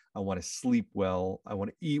energized. I want to sleep well. I want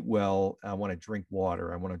to eat well. I want to drink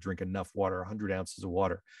water. I want to drink enough water, 100 ounces of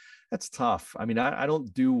water. That's tough. I mean, I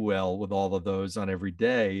don't do well with all of those on every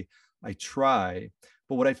day. I try.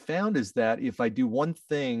 But what I found is that if I do one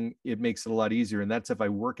thing, it makes it a lot easier. And that's if I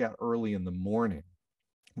work out early in the morning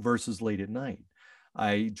versus late at night.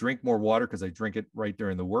 I drink more water because I drink it right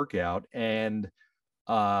during the workout. And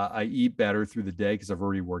I eat better through the day because I've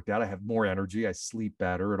already worked out. I have more energy. I sleep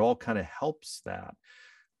better. It all kind of helps that.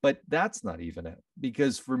 But that's not even it,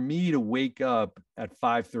 because for me to wake up at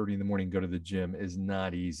 5:30 in the morning and go to the gym is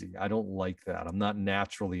not easy. I don't like that. I'm not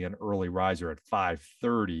naturally an early riser at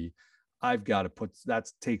 5:30. I've got to that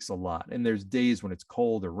takes a lot. And there's days when it's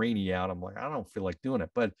cold or rainy out. I'm like, I don't feel like doing it.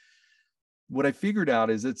 But what I figured out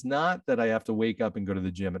is it's not that I have to wake up and go to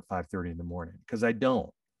the gym at 5:30 in the morning, because I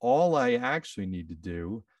don't. All I actually need to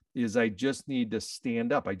do is I just need to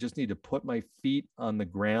stand up. I just need to put my feet on the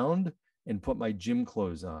ground and put my gym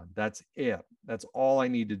clothes on. That's it. That's all I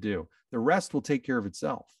need to do. The rest will take care of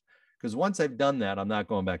itself. Because once I've done that, I'm not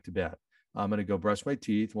going back to bed. I'm going to go brush my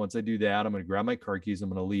teeth. Once I do that, I'm going to grab my car keys. I'm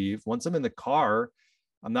going to leave. Once I'm in the car,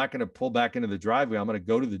 I'm not going to pull back into the driveway. I'm going to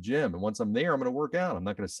go to the gym. And once I'm there, I'm going to work out. I'm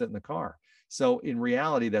not going to sit in the car. So in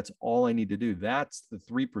reality, that's all I need to do. That's the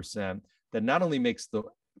 3% that not only makes the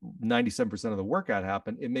 97% of the workout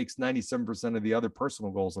happen, it makes 97% of the other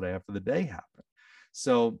personal goals that I have for the day happen.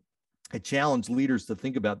 So I challenge leaders to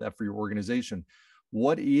think about that for your organization.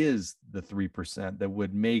 What is the 3% that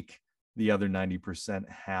would make the other 90%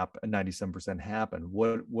 happen, 97% happen?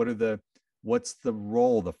 What's the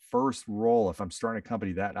role, the first role, if I'm starting a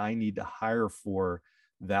company, that I need to hire for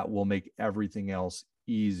that will make everything else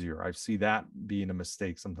easier? I see that being a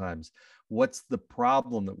mistake sometimes. What's the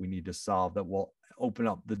problem that we need to solve that will open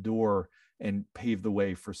up the door and pave the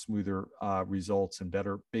way for smoother results and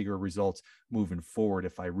better, bigger results moving forward?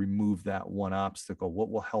 If I remove that one obstacle, what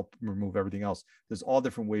will help remove everything else? There's all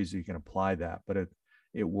different ways you can apply that, but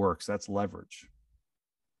it works. That's leverage.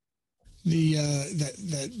 The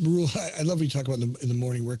that rule, I love when you talk about in the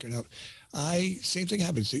morning working out. Same thing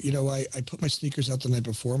happens. I put my sneakers out the night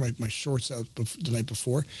before, my shorts out the night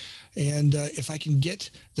before, and if I can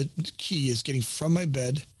get, the key is getting from my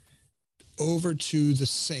bed over to the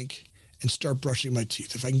sink and start brushing my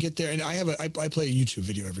teeth. If I can get there, and I play a YouTube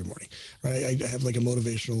video every morning, right? I have like a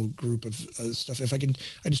motivational group of stuff. If I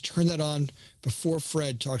just turn that on before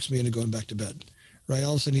Fred talks me into going back to bed. Right,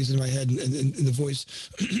 all of a sudden he's in my head, and the voice,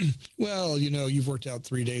 well, you've worked out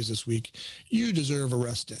 3 days this week. You deserve a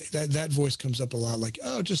rest day. That voice comes up a lot, like,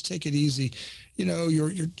 oh, just take it easy.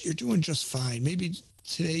 You're doing just fine. Maybe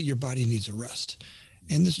today your body needs a rest.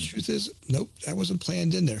 And the truth is, nope, that wasn't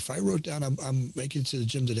planned in there. If I wrote down I'm making it to the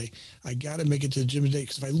gym today, I got to make it to the gym today,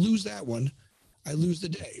 because if I lose that one, I lose the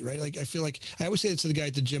day, right? Like, I feel like I always say it to the guy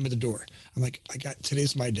at the gym at the door. I'm like,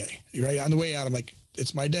 today's my day, right? On the way out, I'm like,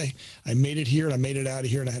 it's my day. I made it here and I made it out of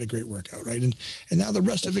here and I had a great workout, right? And now the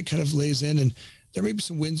rest of it kind of lays in, and there may be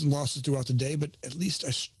some wins and losses throughout the day, but at least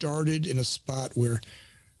I started in a spot where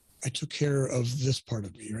I took care of this part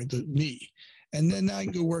of me, right? Me. And then I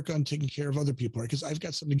can go work on taking care of other people, right? Because I've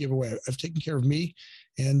got something to give away. I've taken care of me.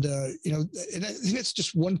 And, and I think that's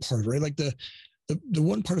just one part, right? Like the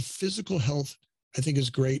one part of physical health, I think, is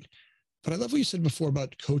great. But I love what you said before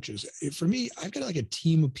about coaches. For me, I've got like a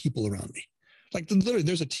team of people around me. Like, literally,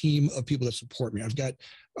 there's a team of people that support me. I've got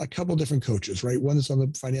a couple different coaches, right? One that's on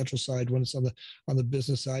the financial side, one that's on the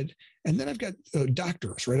business side, and then I've got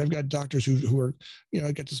doctors, right? I've got doctors who are,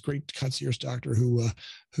 I got this great concierge doctor who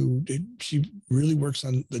she really works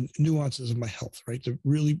on the nuances of my health, right? That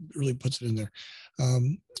really puts it in there,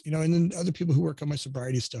 and then other people who work on my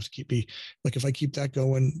sobriety stuff to keep me, like, if I keep that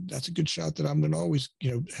going, that's a good shot that I'm going to always,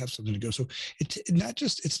 have something to go. So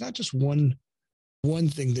it's not just one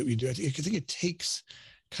thing that we do. I think it takes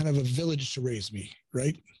kind of a village to raise me,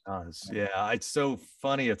 right? Yeah, it's so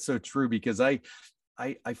funny. It's so true, because I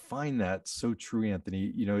find that so true,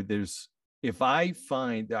 Anthony. If I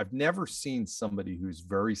find, I've never seen somebody who's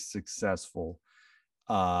very successful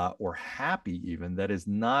or happy even, that is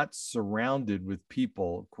not surrounded with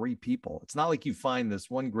great people. It's not like you find this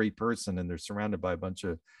one great person and they're surrounded by a bunch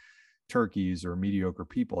of turkeys or mediocre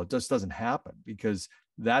people. It just doesn't happen, because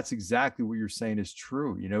that's exactly what you're saying is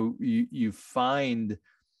true. You find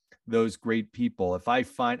those great people. If I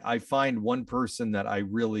find one person that I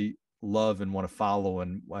really love and want to follow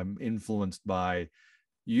and I'm influenced by,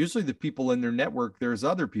 usually the people in their network, there's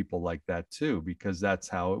other people like that too, because that's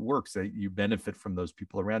how it works. You benefit from those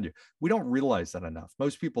people around you. We don't realize that enough.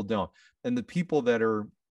 Most people don't. And the people that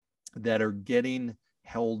are getting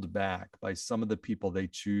held back by some of the people they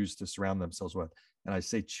choose to surround themselves with, and I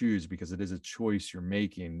say choose because it is a choice you're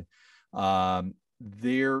making,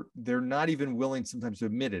 they're not even willing sometimes to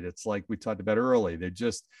admit it. It's like we talked about early.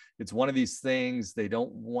 It's one of these things they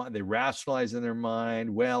they rationalize in their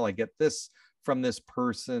mind. Well, I get this from this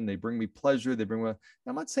person. They bring me pleasure.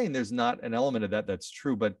 I'm not saying there's not an element of that that's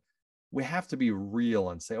true, but we have to be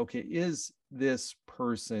real and say, okay, is this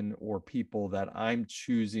person or people that I'm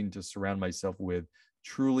choosing to surround myself with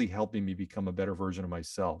truly helping me become a better version of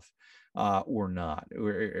myself, or not?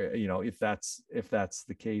 Or, if that's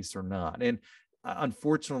the case or not. And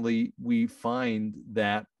unfortunately, we find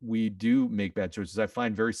that we do make bad choices. I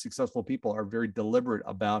find very successful people are very deliberate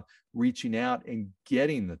about reaching out and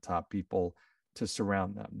getting the top people to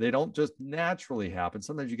surround them. They don't just naturally happen.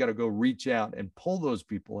 Sometimes you got to go reach out and pull those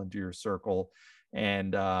people into your circle,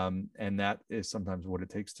 and that is sometimes what it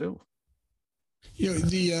takes too.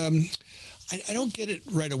 I don't get it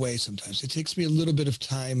right away. Sometimes it takes me a little bit of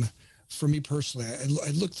time. For me personally, I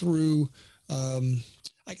look through.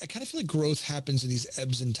 I kind of feel like growth happens in these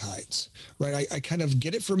ebbs and tides, right? I kind of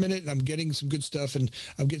get it for a minute, and I'm getting some good stuff, and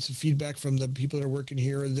I'm getting some feedback from the people that are working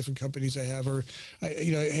here, or the different companies I have, or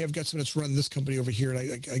I've got someone that's running this company over here, and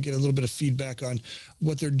I get a little bit of feedback on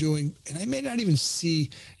what they're doing, and I may not even see.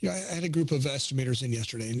 I had a group of estimators in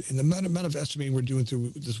yesterday, and the amount of estimating we're doing through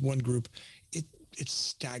this one group, it's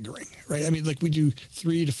staggering, right? I mean, like we do $1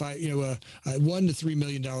 to $3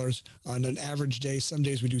 million on an average day. Some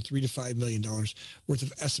days we do $3 to $5 million worth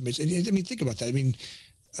of estimates. And I mean, think about that. I mean,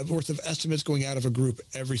 worth of estimates going out of a group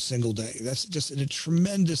every single day. That's just a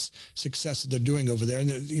tremendous success that they're doing over there. And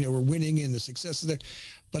we're winning in the success there.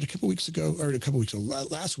 But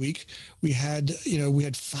last week, we had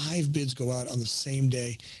 5 bids go out on the same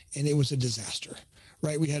day, and it was a disaster.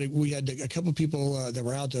 Right, we had a couple of people that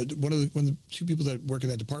were out. One of the 2 people that work in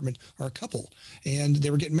that department are a couple, and they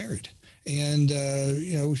were getting married. And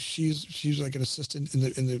she's like an assistant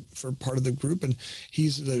for part of the group, and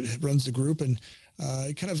runs the group, and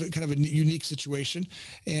kind of a unique situation.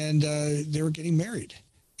 And they were getting married,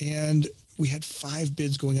 and we had 5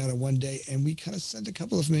 bids going out on one day, and we kind of sent a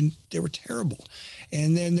couple of them in. They were terrible.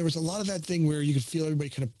 And then there was a lot of that thing where you could feel everybody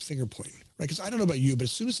kind of finger pointing, right? Because I don't know about you, but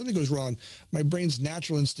as soon as something goes wrong, my brain's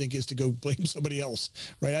natural instinct is to go blame somebody else,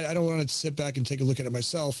 right? I don't want to sit back and take a look at it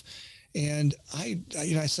myself. And I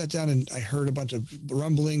sat down and I heard a bunch of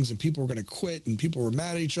rumblings, and people were going to quit, and people were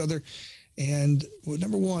mad at each other. And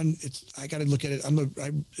number one, I got to look at it.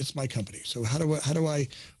 It's my company. So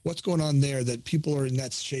what's going on there that people are in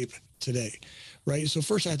that shape today, right? So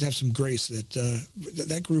first I have to have some grace that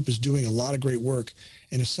that group is doing a lot of great work.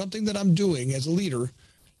 And if something that I'm doing as a leader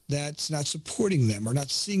that's not supporting them or not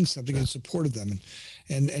seeing something in support of them,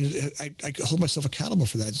 and I hold myself accountable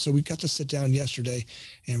for that. So we got to sit down yesterday,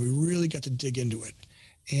 and we really got to dig into it.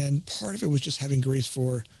 And part of it was just having grace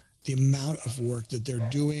for the amount of work that they're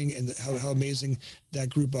doing, and how amazing that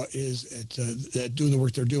group is at doing the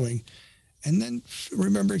work they're doing. And then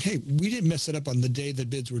remembering, hey, we didn't mess it up on the day that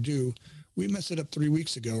bids were due. We messed it up 3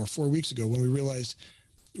 weeks ago or 4 weeks ago when we realized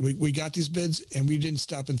we got these bids, and we didn't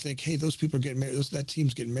stop and think, hey, those people are getting married. That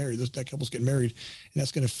team's getting married. That couple's getting married. And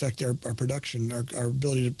that's going to affect our production, our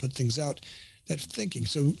ability to put things out. That thinking.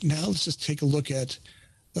 So now let's just take a look at,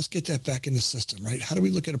 let's get that back in the system, right? How do we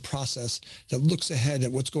look at a process that looks ahead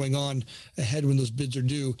at what's going on ahead when those bids are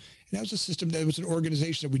due? And that was a system, that was an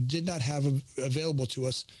organization that we did not have available to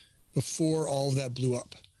us before all of that blew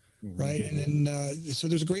up, right? And then, so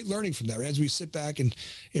there's a great learning from that, right? As we sit back, and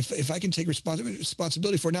if I can take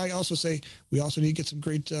responsibility for it, now I also say we also need to get some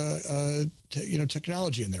great,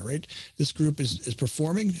 technology in there, right? This group is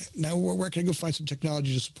performing. Now where can I go find some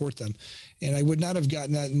technology to support them? And I would not have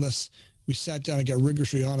gotten that unless we sat down and got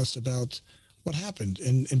rigorously honest about what happened.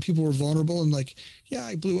 And people were vulnerable and like, yeah,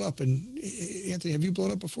 I blew up. And Anthony, have you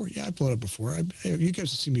blown up before? Yeah, I've blown up before. You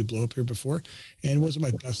guys have seen me blow up here before, and it wasn't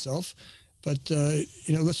my best self. But,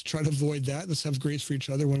 let's try to avoid that. Let's have grace for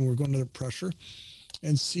each other when we're going under pressure,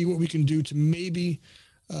 and see what we can do to maybe,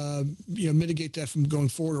 mitigate that from going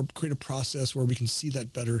forward, or create a process where we can see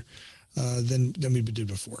that better than we did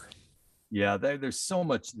before. Yeah, there's so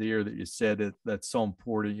much there that you said that's so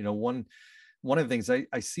important. One of the things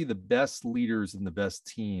I see, the best leaders and the best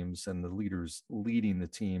teams, and the leaders leading the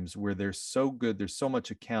teams, where they're so good, there's so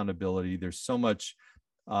much accountability, there's so much,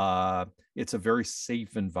 it's a very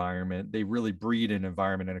safe environment. They really breed an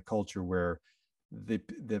environment and a culture where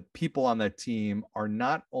the people on that team are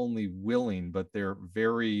not only willing, but they're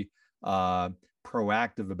very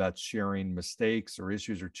proactive about sharing mistakes or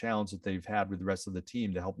issues or challenges that they've had with the rest of the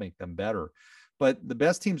team to help make them better. But the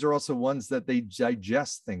best teams are also ones that they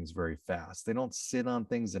digest things very fast. They don't sit on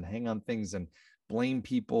things and hang on things and blame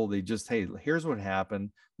people. They just, hey, here's what happened.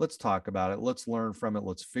 Let's talk about it. Let's learn from it.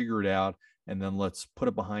 Let's figure it out. And then let's put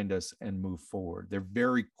it behind us and move forward. They're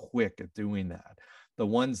very quick at doing that. The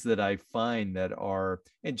ones that I find that are,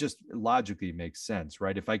 and just logically makes sense,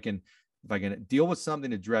 right? If I can deal with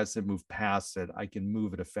something, address it, move past it, I can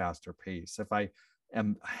move at a faster pace. If I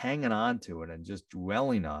am hanging on to it and just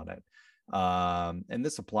dwelling on it, and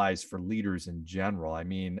this applies for leaders in general. I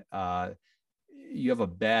mean, you have a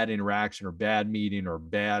bad interaction or bad meeting or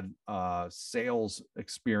bad sales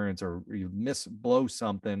experience, or you blow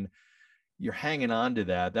something, you're hanging on to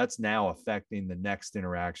that. That's now affecting the next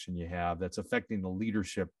interaction you have. That's affecting the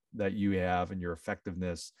leadership that you have and your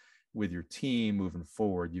effectiveness with your team moving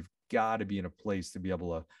forward. You've got to be in a place to be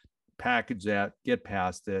able to package that, get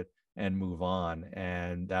past it, and move on.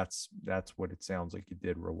 And that's what it sounds like you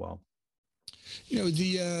did real well.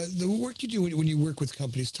 The work you do when you work with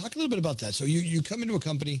companies, talk a little bit about that. So you come into a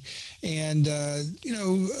company, and they're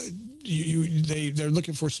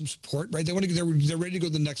looking for some support, right? They're ready to go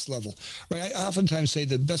to the next level, right? I oftentimes say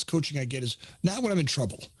the best coaching I get is not when I'm in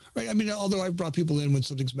trouble, right? I mean, although I've brought people in when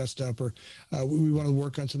something's messed up, or we want to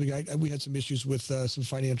work on something. We had some issues with some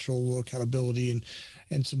financial accountability,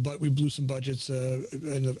 but we blew some budgets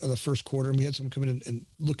in the first quarter, and we had someone come in and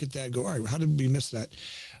look at that and go, all right, how did we miss that?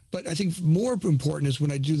 But I think more important is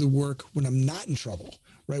when I do the work when I'm not in trouble,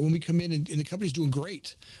 right? When we come in and the company's doing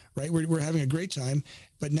great, right? We're having a great time,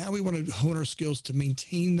 but now we want to hone our skills to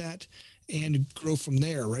maintain that and grow from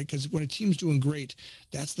there, right? Because when a team's doing great,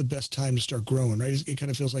 that's the best time to start growing, right? It kind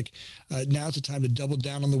of feels like now's the time to double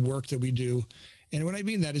down on the work that we do. And what I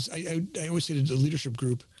mean that is, I always say to the leadership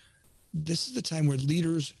group, this is the time where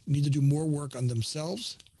leaders need to do more work on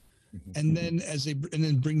themselves, and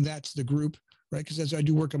then bring that to the group, right? Because as I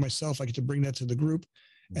do work on myself, I get to bring that to the group,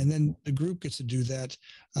 and then the group gets to do that,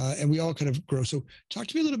 and we all kind of grow. So talk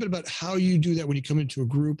to me a little bit about how you do that when you come into a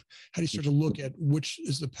group. How do you start to look at which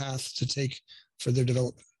is the path to take for their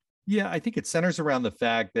development? Yeah, I think it centers around the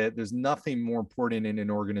fact that there's nothing more important in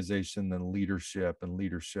an organization than leadership and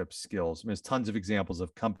leadership skills. I mean, there's tons of examples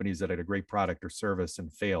of companies that had a great product or service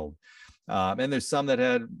and failed. And there's some that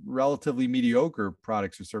had relatively mediocre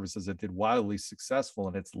products or services that did wildly successful,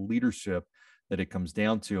 and it's leadership that it comes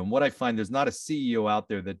down to. And what I find, there's not a CEO out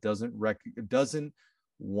there that doesn't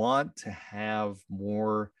want to have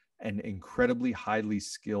more and incredibly highly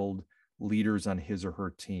skilled leaders on his or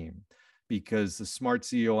her team, because the smart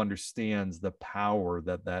CEO understands the power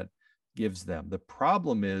that gives them. The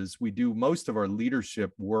problem is we do most of our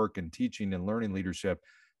leadership work and teaching and learning leadership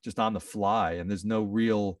just on the fly, and there's no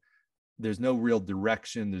real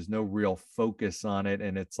direction, there's no real focus on it,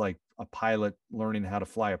 and it's like a pilot learning how to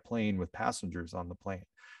fly a plane with passengers on the plane.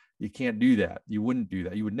 You can't do that. You wouldn't do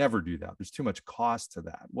that. You would never do that. There's too much cost to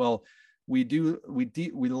that. Well, we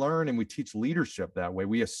learn and we teach leadership that way.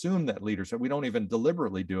 We assume that leadership, we don't even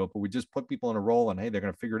deliberately do it, but we just put people in a role and hey, they're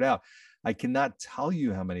going to figure it out. I cannot tell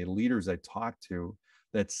you how many leaders I talk to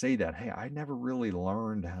that say that, hey, I never really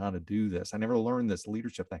learned how to do this. I never learned this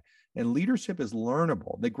leadership thing. And leadership is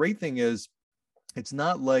learnable. The great thing is, it's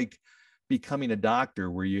not like becoming a doctor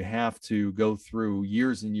where you have to go through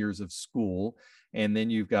years and years of school, and then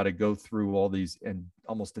you've got to go through all these and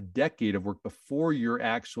almost a decade of work before you're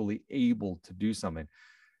actually able to do something.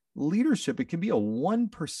 Leadership, it can be a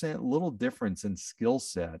 1% little difference in skill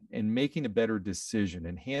set in making a better decision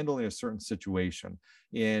and handling a certain situation,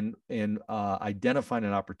 in identifying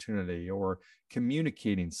an opportunity or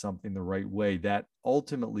communicating something the right way, that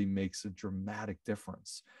ultimately makes a dramatic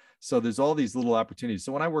difference. So there's all these little opportunities.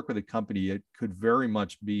 So when I work with a company, it could very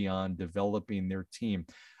much be on developing their team.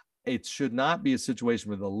 It should not be a situation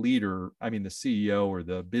where the leader, I mean, the CEO or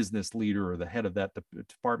the business leader or the head of that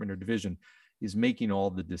department or division is making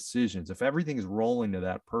all the decisions. If everything is rolling to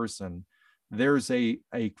that person, there's a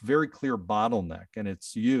very clear bottleneck, and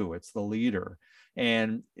it's the leader.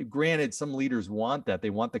 And granted, some leaders want that.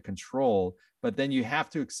 They want the control, but then you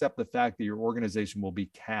have to accept the fact that your organization will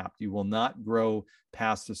be capped. You will not grow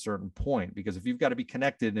past a certain point, because if you've got to be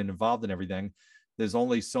connected and involved in everything, there's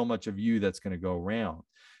only so much of you that's going to go around.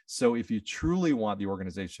 So if you truly want the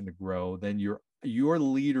organization to grow, then your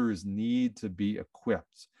leaders need to be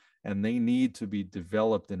equipped, and they need to be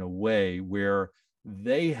developed in a way where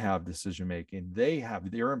they have decision making,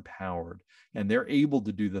 they're empowered, and they're able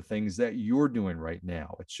to do the things that you're doing right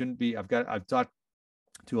now. It shouldn't be, I've talked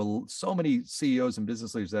to so many CEOs and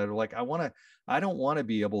business leaders that are like, I don't want to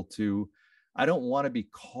be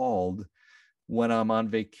called when I'm on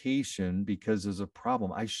vacation because there's a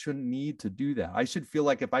problem. I shouldn't need to do that. I should feel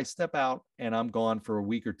like if I step out and I'm gone for a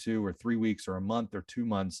week or 2 or 3 weeks or a month or 2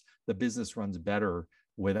 months, the business runs better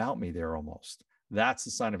without me there almost. That's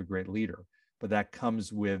a sign of a great leader. But that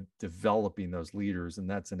comes with developing those leaders. And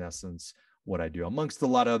that's in essence what I do, amongst a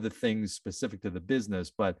lot of other things specific to the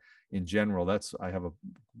business. But in general, I have a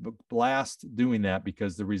blast doing that,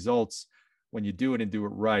 because the results, when you do it and do it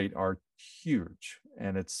right, are huge.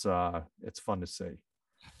 And it's fun to see.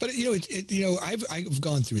 But I've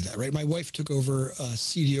gone through that, right? My wife took over a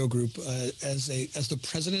CDO group as the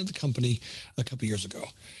president of the company a couple of years ago.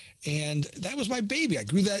 And that was my baby. I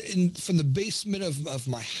grew that from the basement of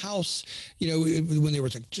my house, when there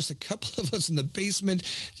was just a couple of us in the basement,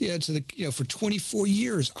 for 24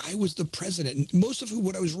 years, I was the president. And most of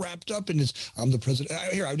what I was wrapped up in is, I'm the president.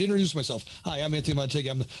 Here, I would introduce myself. Hi, I'm Anthony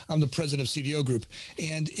Montegi. I'm the president of CDO Group.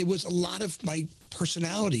 And it was a lot of my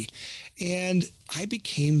personality. And I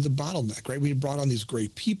became the bottleneck, right? We brought on these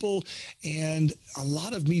great people, and a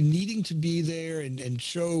lot of me needing to be there and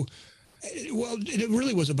show. Well, it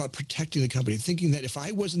really was about protecting the company, thinking that if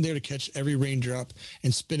I wasn't there to catch every raindrop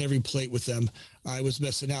and spin every plate with them, I was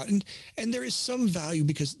messing out. And there is some value,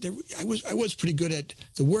 because I was pretty good at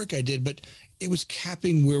the work I did, but it was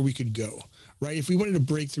capping where we could go, right? If we wanted to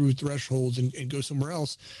break through thresholds and go somewhere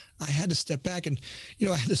else, I had to step back. And,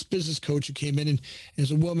 I had this business coach who came in and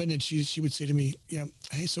as a woman, and she would say to me,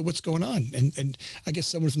 hey, so what's going on? And I guess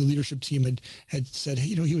someone from the leadership team had said,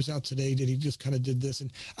 hey, he was out today. Did he just kind of did this?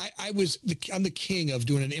 And I'm the king of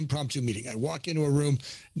doing an impromptu meeting. I walk into a room,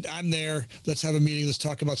 I'm there, let's have a meeting, let's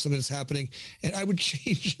talk about something that's happening. And I would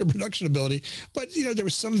change their production ability. But, there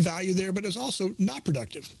was some value there, but it was also not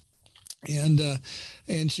productive. And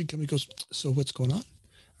she'd come and goes, so what's going on?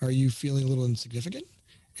 Are you feeling a little insignificant?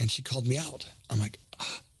 And she called me out. I'm like,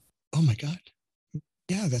 oh my God.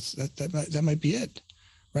 Yeah, that might be it.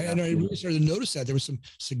 Right. And I really started to notice that there was some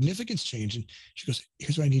significance change. And she goes,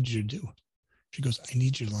 here's what I need you to do. She goes, I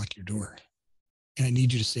need you to lock your door. And I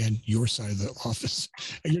need you to stay on your side of the office.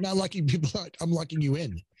 And you're not locking people out. I'm locking you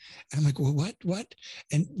in. And I'm like, well, what?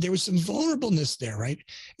 And there was some vulnerableness there, right?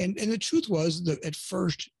 And the truth was that at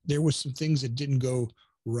first there was some things that didn't go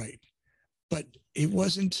right, but it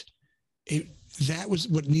wasn't. That was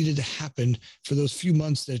what needed to happen for those few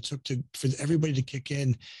months that it took for everybody to kick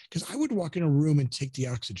in. Because I would walk in a room and take the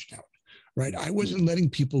oxygen out, right? I wasn't letting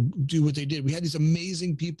people do what they did. We had these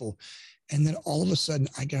amazing people, and then all of a sudden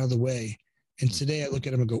I got out of the way. And today I look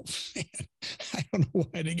at them and go, man, I don't know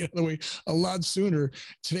why I didn't get out of the way a lot sooner.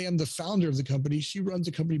 Today I'm the founder of the company. She runs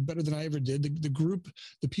the company better than I ever did. The group,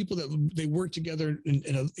 the people that they work together,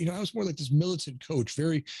 I was more like this militant coach,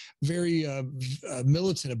 very, very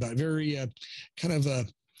militant about it, very kind of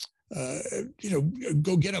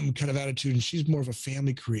go get them kind of attitude. And she's more of a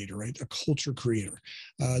family creator, right? A culture creator.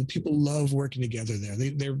 People love working together there.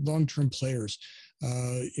 They're long-term players.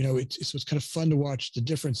 It's kind of fun to watch the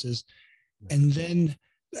differences. And then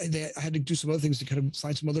I had to do some other things to kind of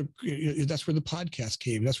find some other, that's where the podcast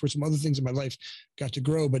came. That's where some other things in my life got to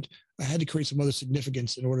grow, but I had to create some other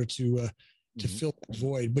significance in order to fill that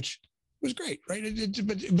void, which was great. Right.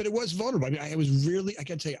 But it was vulnerable. I mean, I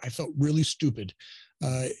gotta tell you, I felt really stupid,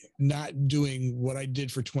 not doing what I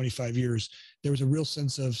did for 25 years. There was a real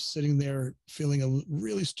sense of sitting there feeling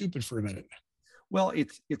really stupid for a minute. Well,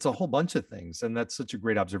 it's a whole bunch of things. And that's such a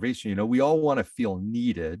great observation. We all want to feel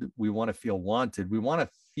needed. We want to feel wanted. We want to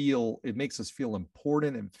feel, it makes us feel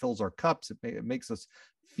important and fills our cups. It makes us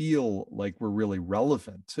feel like we're really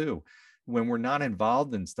relevant too. When we're not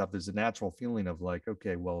involved in stuff, there's a natural feeling of like,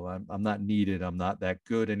 okay, well, I'm not needed. I'm not that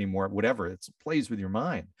good anymore, whatever. It plays with your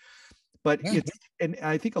mind. But and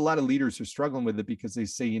I think a lot of leaders are struggling with it because they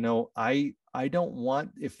say, I don't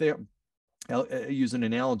want, if they're, I'll use an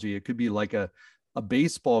analogy, it could be like a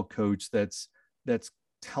baseball coach that's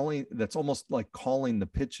almost like calling the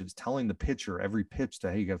pitches, telling the pitcher every pitch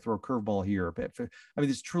to, hey, you got to throw a curveball here. I mean,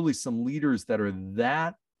 there's truly some leaders that are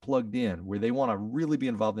that plugged in where they want to really be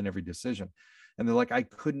involved in every decision. And they're like, I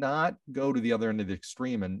could not go to the other end of the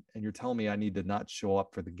extreme. And you're telling me I need to not show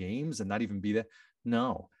up for the games and not even be there.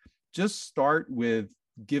 No, just start with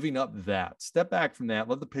giving up that. Step back from that.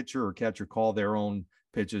 Let the pitcher or catcher call their own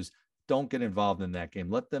pitches. Don't get involved in that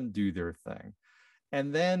game. Let them do their thing.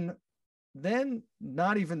 And then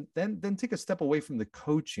take a step away from the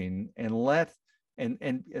coaching and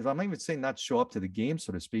if I'm not even saying not show up to the game,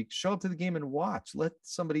 so to speak, show up to the game and watch. Let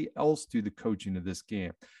somebody else do the coaching of this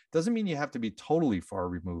game. Doesn't mean you have to be totally far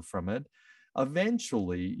removed from it.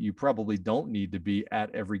 Eventually, you probably don't need to be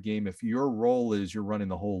at every game if your role is you're running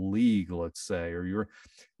the whole league, let's say, or you're,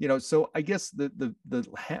 so I guess the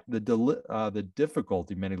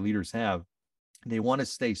difficulty many leaders have, they want to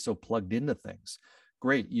stay so plugged into things.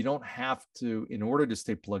 Great. You don't have to, in order to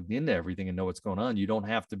stay plugged into everything and know what's going on, you don't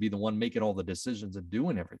have to be the one making all the decisions and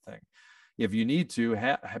doing everything. If you need to,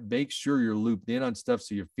 make sure you're looped in on stuff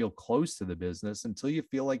so you feel close to the business until you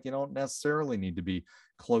feel like you don't necessarily need to be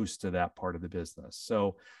close to that part of the business.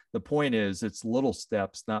 So the point is, it's little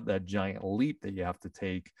steps, not that giant leap that you have to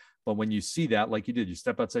take. But when you see that, like you did, you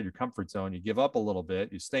step outside your comfort zone, you give up a little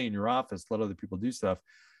bit, you stay in your office, let other people do stuff.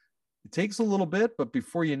 It takes a little bit, but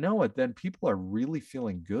before you know it, then people are really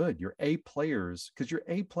feeling good. Your A players, because your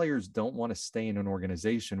A players don't want to stay in an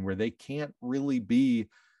organization where they can't really be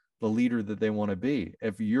the leader that they want to be.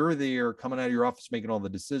 If you're there coming out of your office, making all the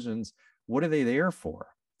decisions, what are they there for?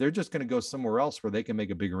 They're just going to go somewhere else where they can make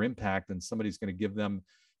a bigger impact and somebody's going to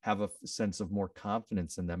have a sense of more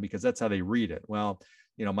confidence in them, because that's how they read it. Well,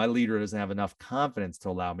 my leader doesn't have enough confidence to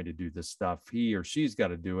allow me to do this stuff. He or she's got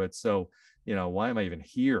to do it. So, why am I even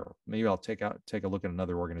here? Maybe I'll take a look at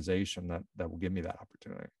another organization that will give me that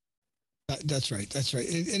opportunity. That's right.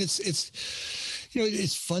 And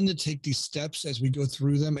it's fun to take these steps as we go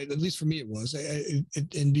through them. At least for me, it was,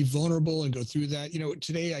 and be vulnerable and go through that.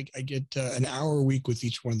 Today I get an hour a week with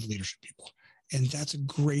each one of the leadership people. And that's a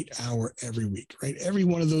great hour every week, right? Every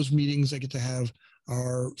one of those meetings I get to have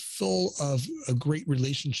are full of a great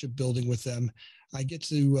relationship building with them. I get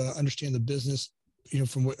to understand the business,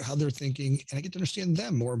 from how they're thinking, and I get to understand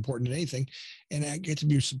them more important than anything. And I get to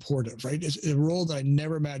be supportive, right? It's a role that I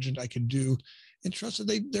never imagined I could do, and trust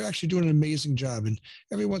that they're actually doing an amazing job. And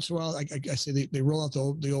every once in a while, I say they roll out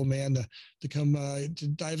the old man to come to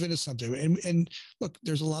dive into something. And look,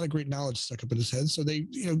 there's a lot of great knowledge stuck up in his head, so they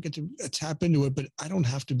get to tap into it. But I don't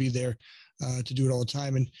have to be there to do it all the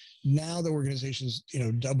time. And now the organization's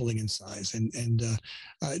doubling in size, and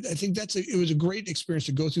I think it was a great experience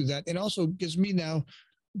to go through that, and also gives me now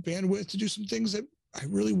bandwidth to do some things that I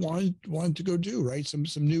really wanted to go do. Right, some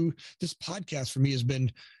new. This podcast for me has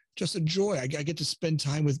been just a joy. I get to spend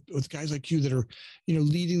time with guys like you that are,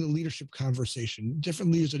 leading the leadership conversation,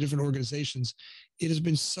 different leaders of different organizations. It has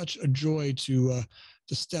been such a joy to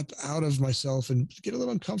step out of myself and get a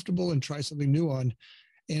little uncomfortable and try something new on.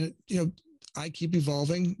 And, I keep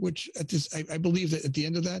evolving, which I believe that at the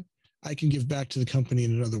end of that, I can give back to the company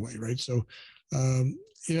in another way. Right. So, I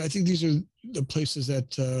think these are the places that,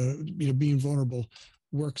 being vulnerable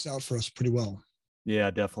works out for us pretty well.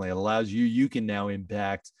 Yeah, definitely. It allows you can now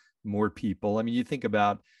impact more people. I mean, you think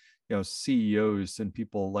about, CEOs and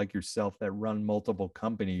people like yourself that run multiple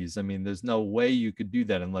companies. I mean, there's no way you could do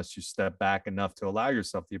that unless you step back enough to allow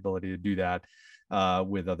yourself the ability to do that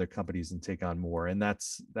with other companies and take on more. And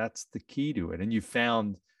that's the key to it. And you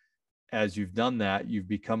found, as you've done that, you've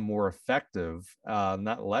become more effective,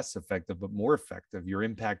 not less effective, but more effective. You're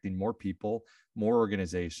impacting more people, more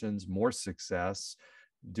organizations, more success,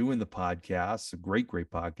 doing the podcast, a great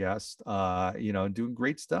podcast, doing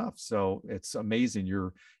great stuff. So it's amazing.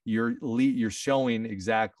 You're showing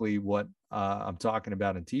exactly what I'm talking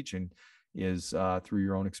about and teaching is through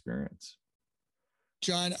your own experience.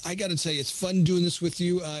 John, I got to say, it's fun doing this with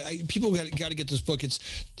you. People got to get this book.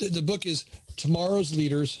 The book is Tomorrow's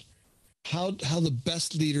Leaders: How the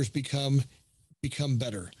Best Leaders Become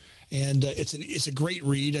Better. And it's a great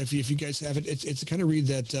read. If you guys have it, it's the kind of read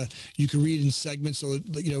that you can read in segments. So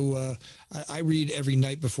I read every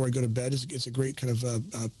night before I go to bed. It's a great kind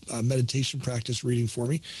of meditation practice reading for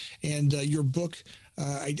me. And your book,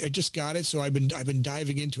 I just got it, so I've been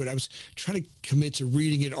diving into it. I was trying to commit to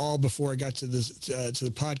reading it all before I got to this to the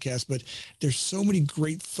podcast, but there's so many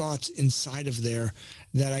great thoughts inside of there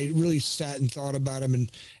that I really sat and thought about them,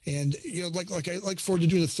 and like I look forward to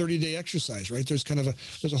doing a 30-day exercise. Right, there's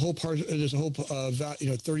a whole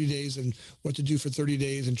 30 days and what to do for 30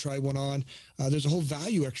 days and try one on. There's a whole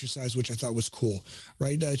value exercise which I thought was cool.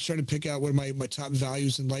 Right, trying to pick out what my top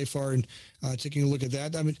values in life are and taking a look at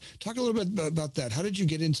that. I mean, talk a little bit about that. How did you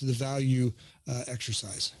get into the value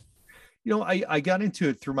exercise? I got into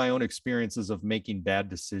it through my own experiences of making bad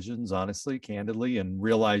decisions, honestly, candidly, and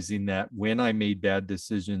realizing that when I made bad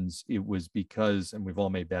decisions, it was because, and we've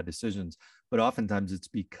all made bad decisions, but oftentimes it's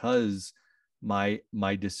because my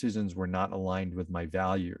decisions were not aligned with my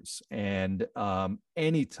values. And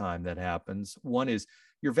anytime that happens, one is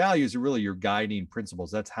your values are really your guiding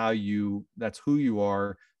principles. That's who you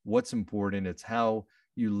are, what's important. It's how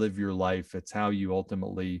you live your life. It's how you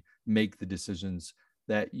ultimately make the decisions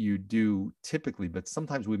that you do typically, but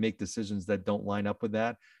sometimes we make decisions that don't line up with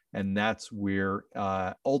that. And that's where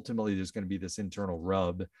ultimately there's going to be this internal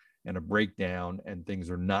rub and a breakdown, and things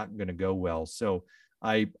are not going to go well. So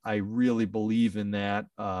I really believe in that,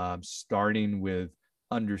 starting with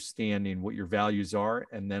understanding what your values are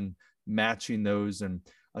and then matching those and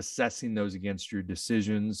assessing those against your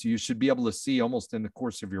decisions. You should be able to see almost in the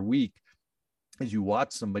course of your week, as you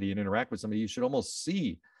watch somebody and interact with somebody, you should almost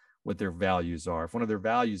see what their values are. If one of their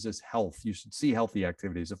values is health, you should see healthy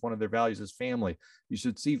activities. If one of their values is family, you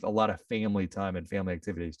should see a lot of family time and family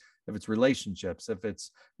activities. If it's relationships, if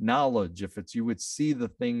it's knowledge, you would see the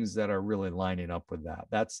things that are really lining up with that.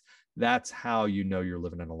 That's how you know you're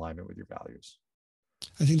living in alignment with your values.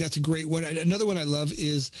 I think that's a great one. Another one I love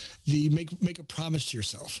is the make a promise to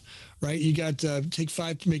yourself, right? You got to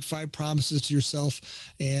make 5 promises to yourself.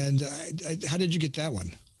 And how did you get that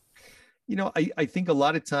one? I think a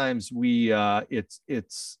lot of times we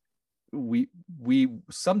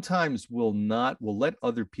sometimes we'll let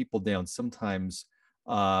other people down sometimes,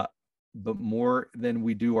 but more than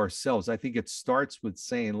we do ourselves. I think it starts with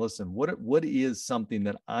saying, listen, what is something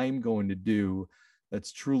that I'm going to do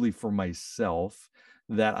that's truly for myself,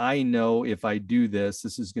 that I know if I do this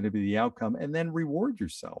is going to be the outcome, and then reward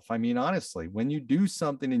yourself. I mean, honestly, when you do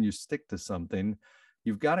something and you stick to something,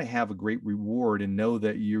 you've got to have a great reward and know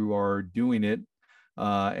that you are doing it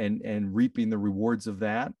and reaping the rewards of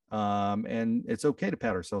that. And it's okay to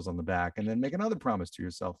pat ourselves on the back and then make another promise to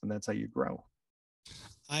yourself. And that's how you grow.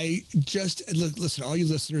 I just listen. All you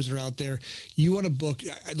listeners are out there. You want a book?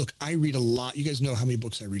 Look, I read a lot. You guys know how many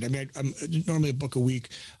books I read. I mean, I'm normally a book a week,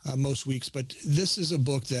 most weeks, but this is a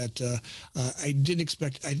book that I didn't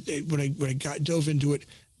expect. When I dove into it,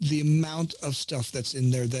 the amount of stuff that's in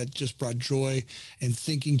there that just brought joy and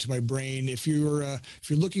thinking to my brain. If you're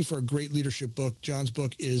looking for a great leadership book, John's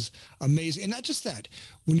book is amazing. And not just that,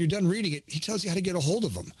 when you're done reading it, he tells you how to get a hold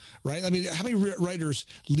of them, right? I mean, how many writers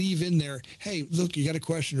leave in there, hey, look, you got a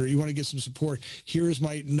question or you want to get some support, here's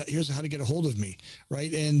how to get a hold of me,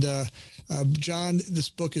 right? And John, this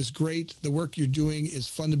book is great. The work you're doing is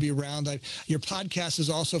fun to be around. Your podcast is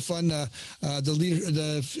also fun.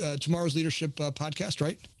 The Tomorrow's Leadership podcast,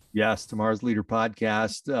 right? Yes, Tomorrow's Leader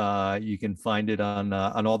podcast. You can find it on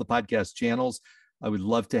all the podcast channels. I would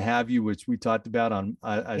love to have you, which we talked about on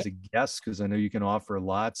as a guest, because I know you can offer a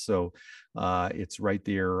lot. So it's right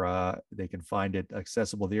there. They can find it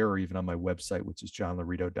accessible there, or even on my website, which is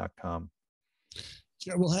johnlaurito.com.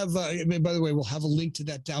 Yeah, we'll have, by the way, we'll have a link to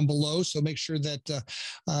that down below. So make sure that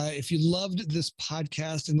if you loved this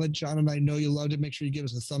podcast, and let John and I know you loved it, make sure you give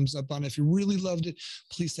us a thumbs up on it. If you really loved it,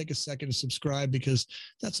 please take a second to subscribe, because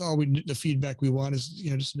that's all the feedback we want is,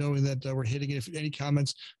 just knowing that we're hitting it. If any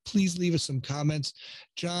comments, please leave us some comments.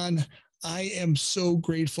 John, I am so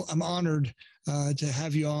grateful. I'm honored to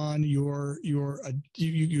have you on.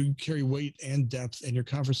 You carry weight and depth, and your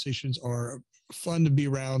conversations are fun to be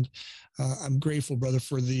around. I'm grateful, brother,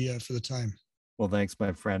 for the time. Well, thanks,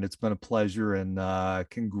 my friend. It's been a pleasure, and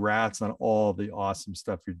congrats on all the awesome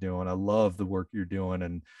stuff you're doing. I love the work you're doing,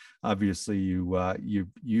 and obviously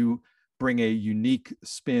you bring a unique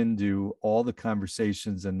spin to all the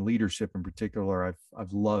conversations, and leadership in particular.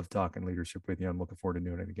 I've loved talking leadership with you. I'm looking forward to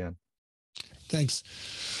doing it again. Thanks.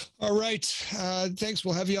 All right. Thanks.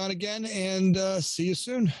 We'll have you on again, and see you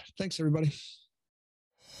soon. Thanks, everybody.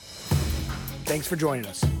 Thanks for joining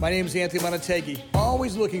us. My name is Anthony Monategui,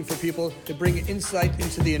 always looking for people to bring insight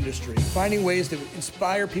into the industry, finding ways to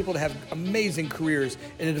inspire people to have amazing careers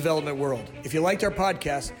in the development world. If you liked our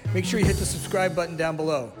podcast, make sure you hit the subscribe button down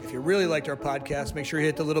below. If you really liked our podcast, make sure you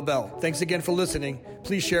hit the little bell. Thanks again for listening.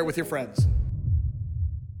 Please share it with your friends.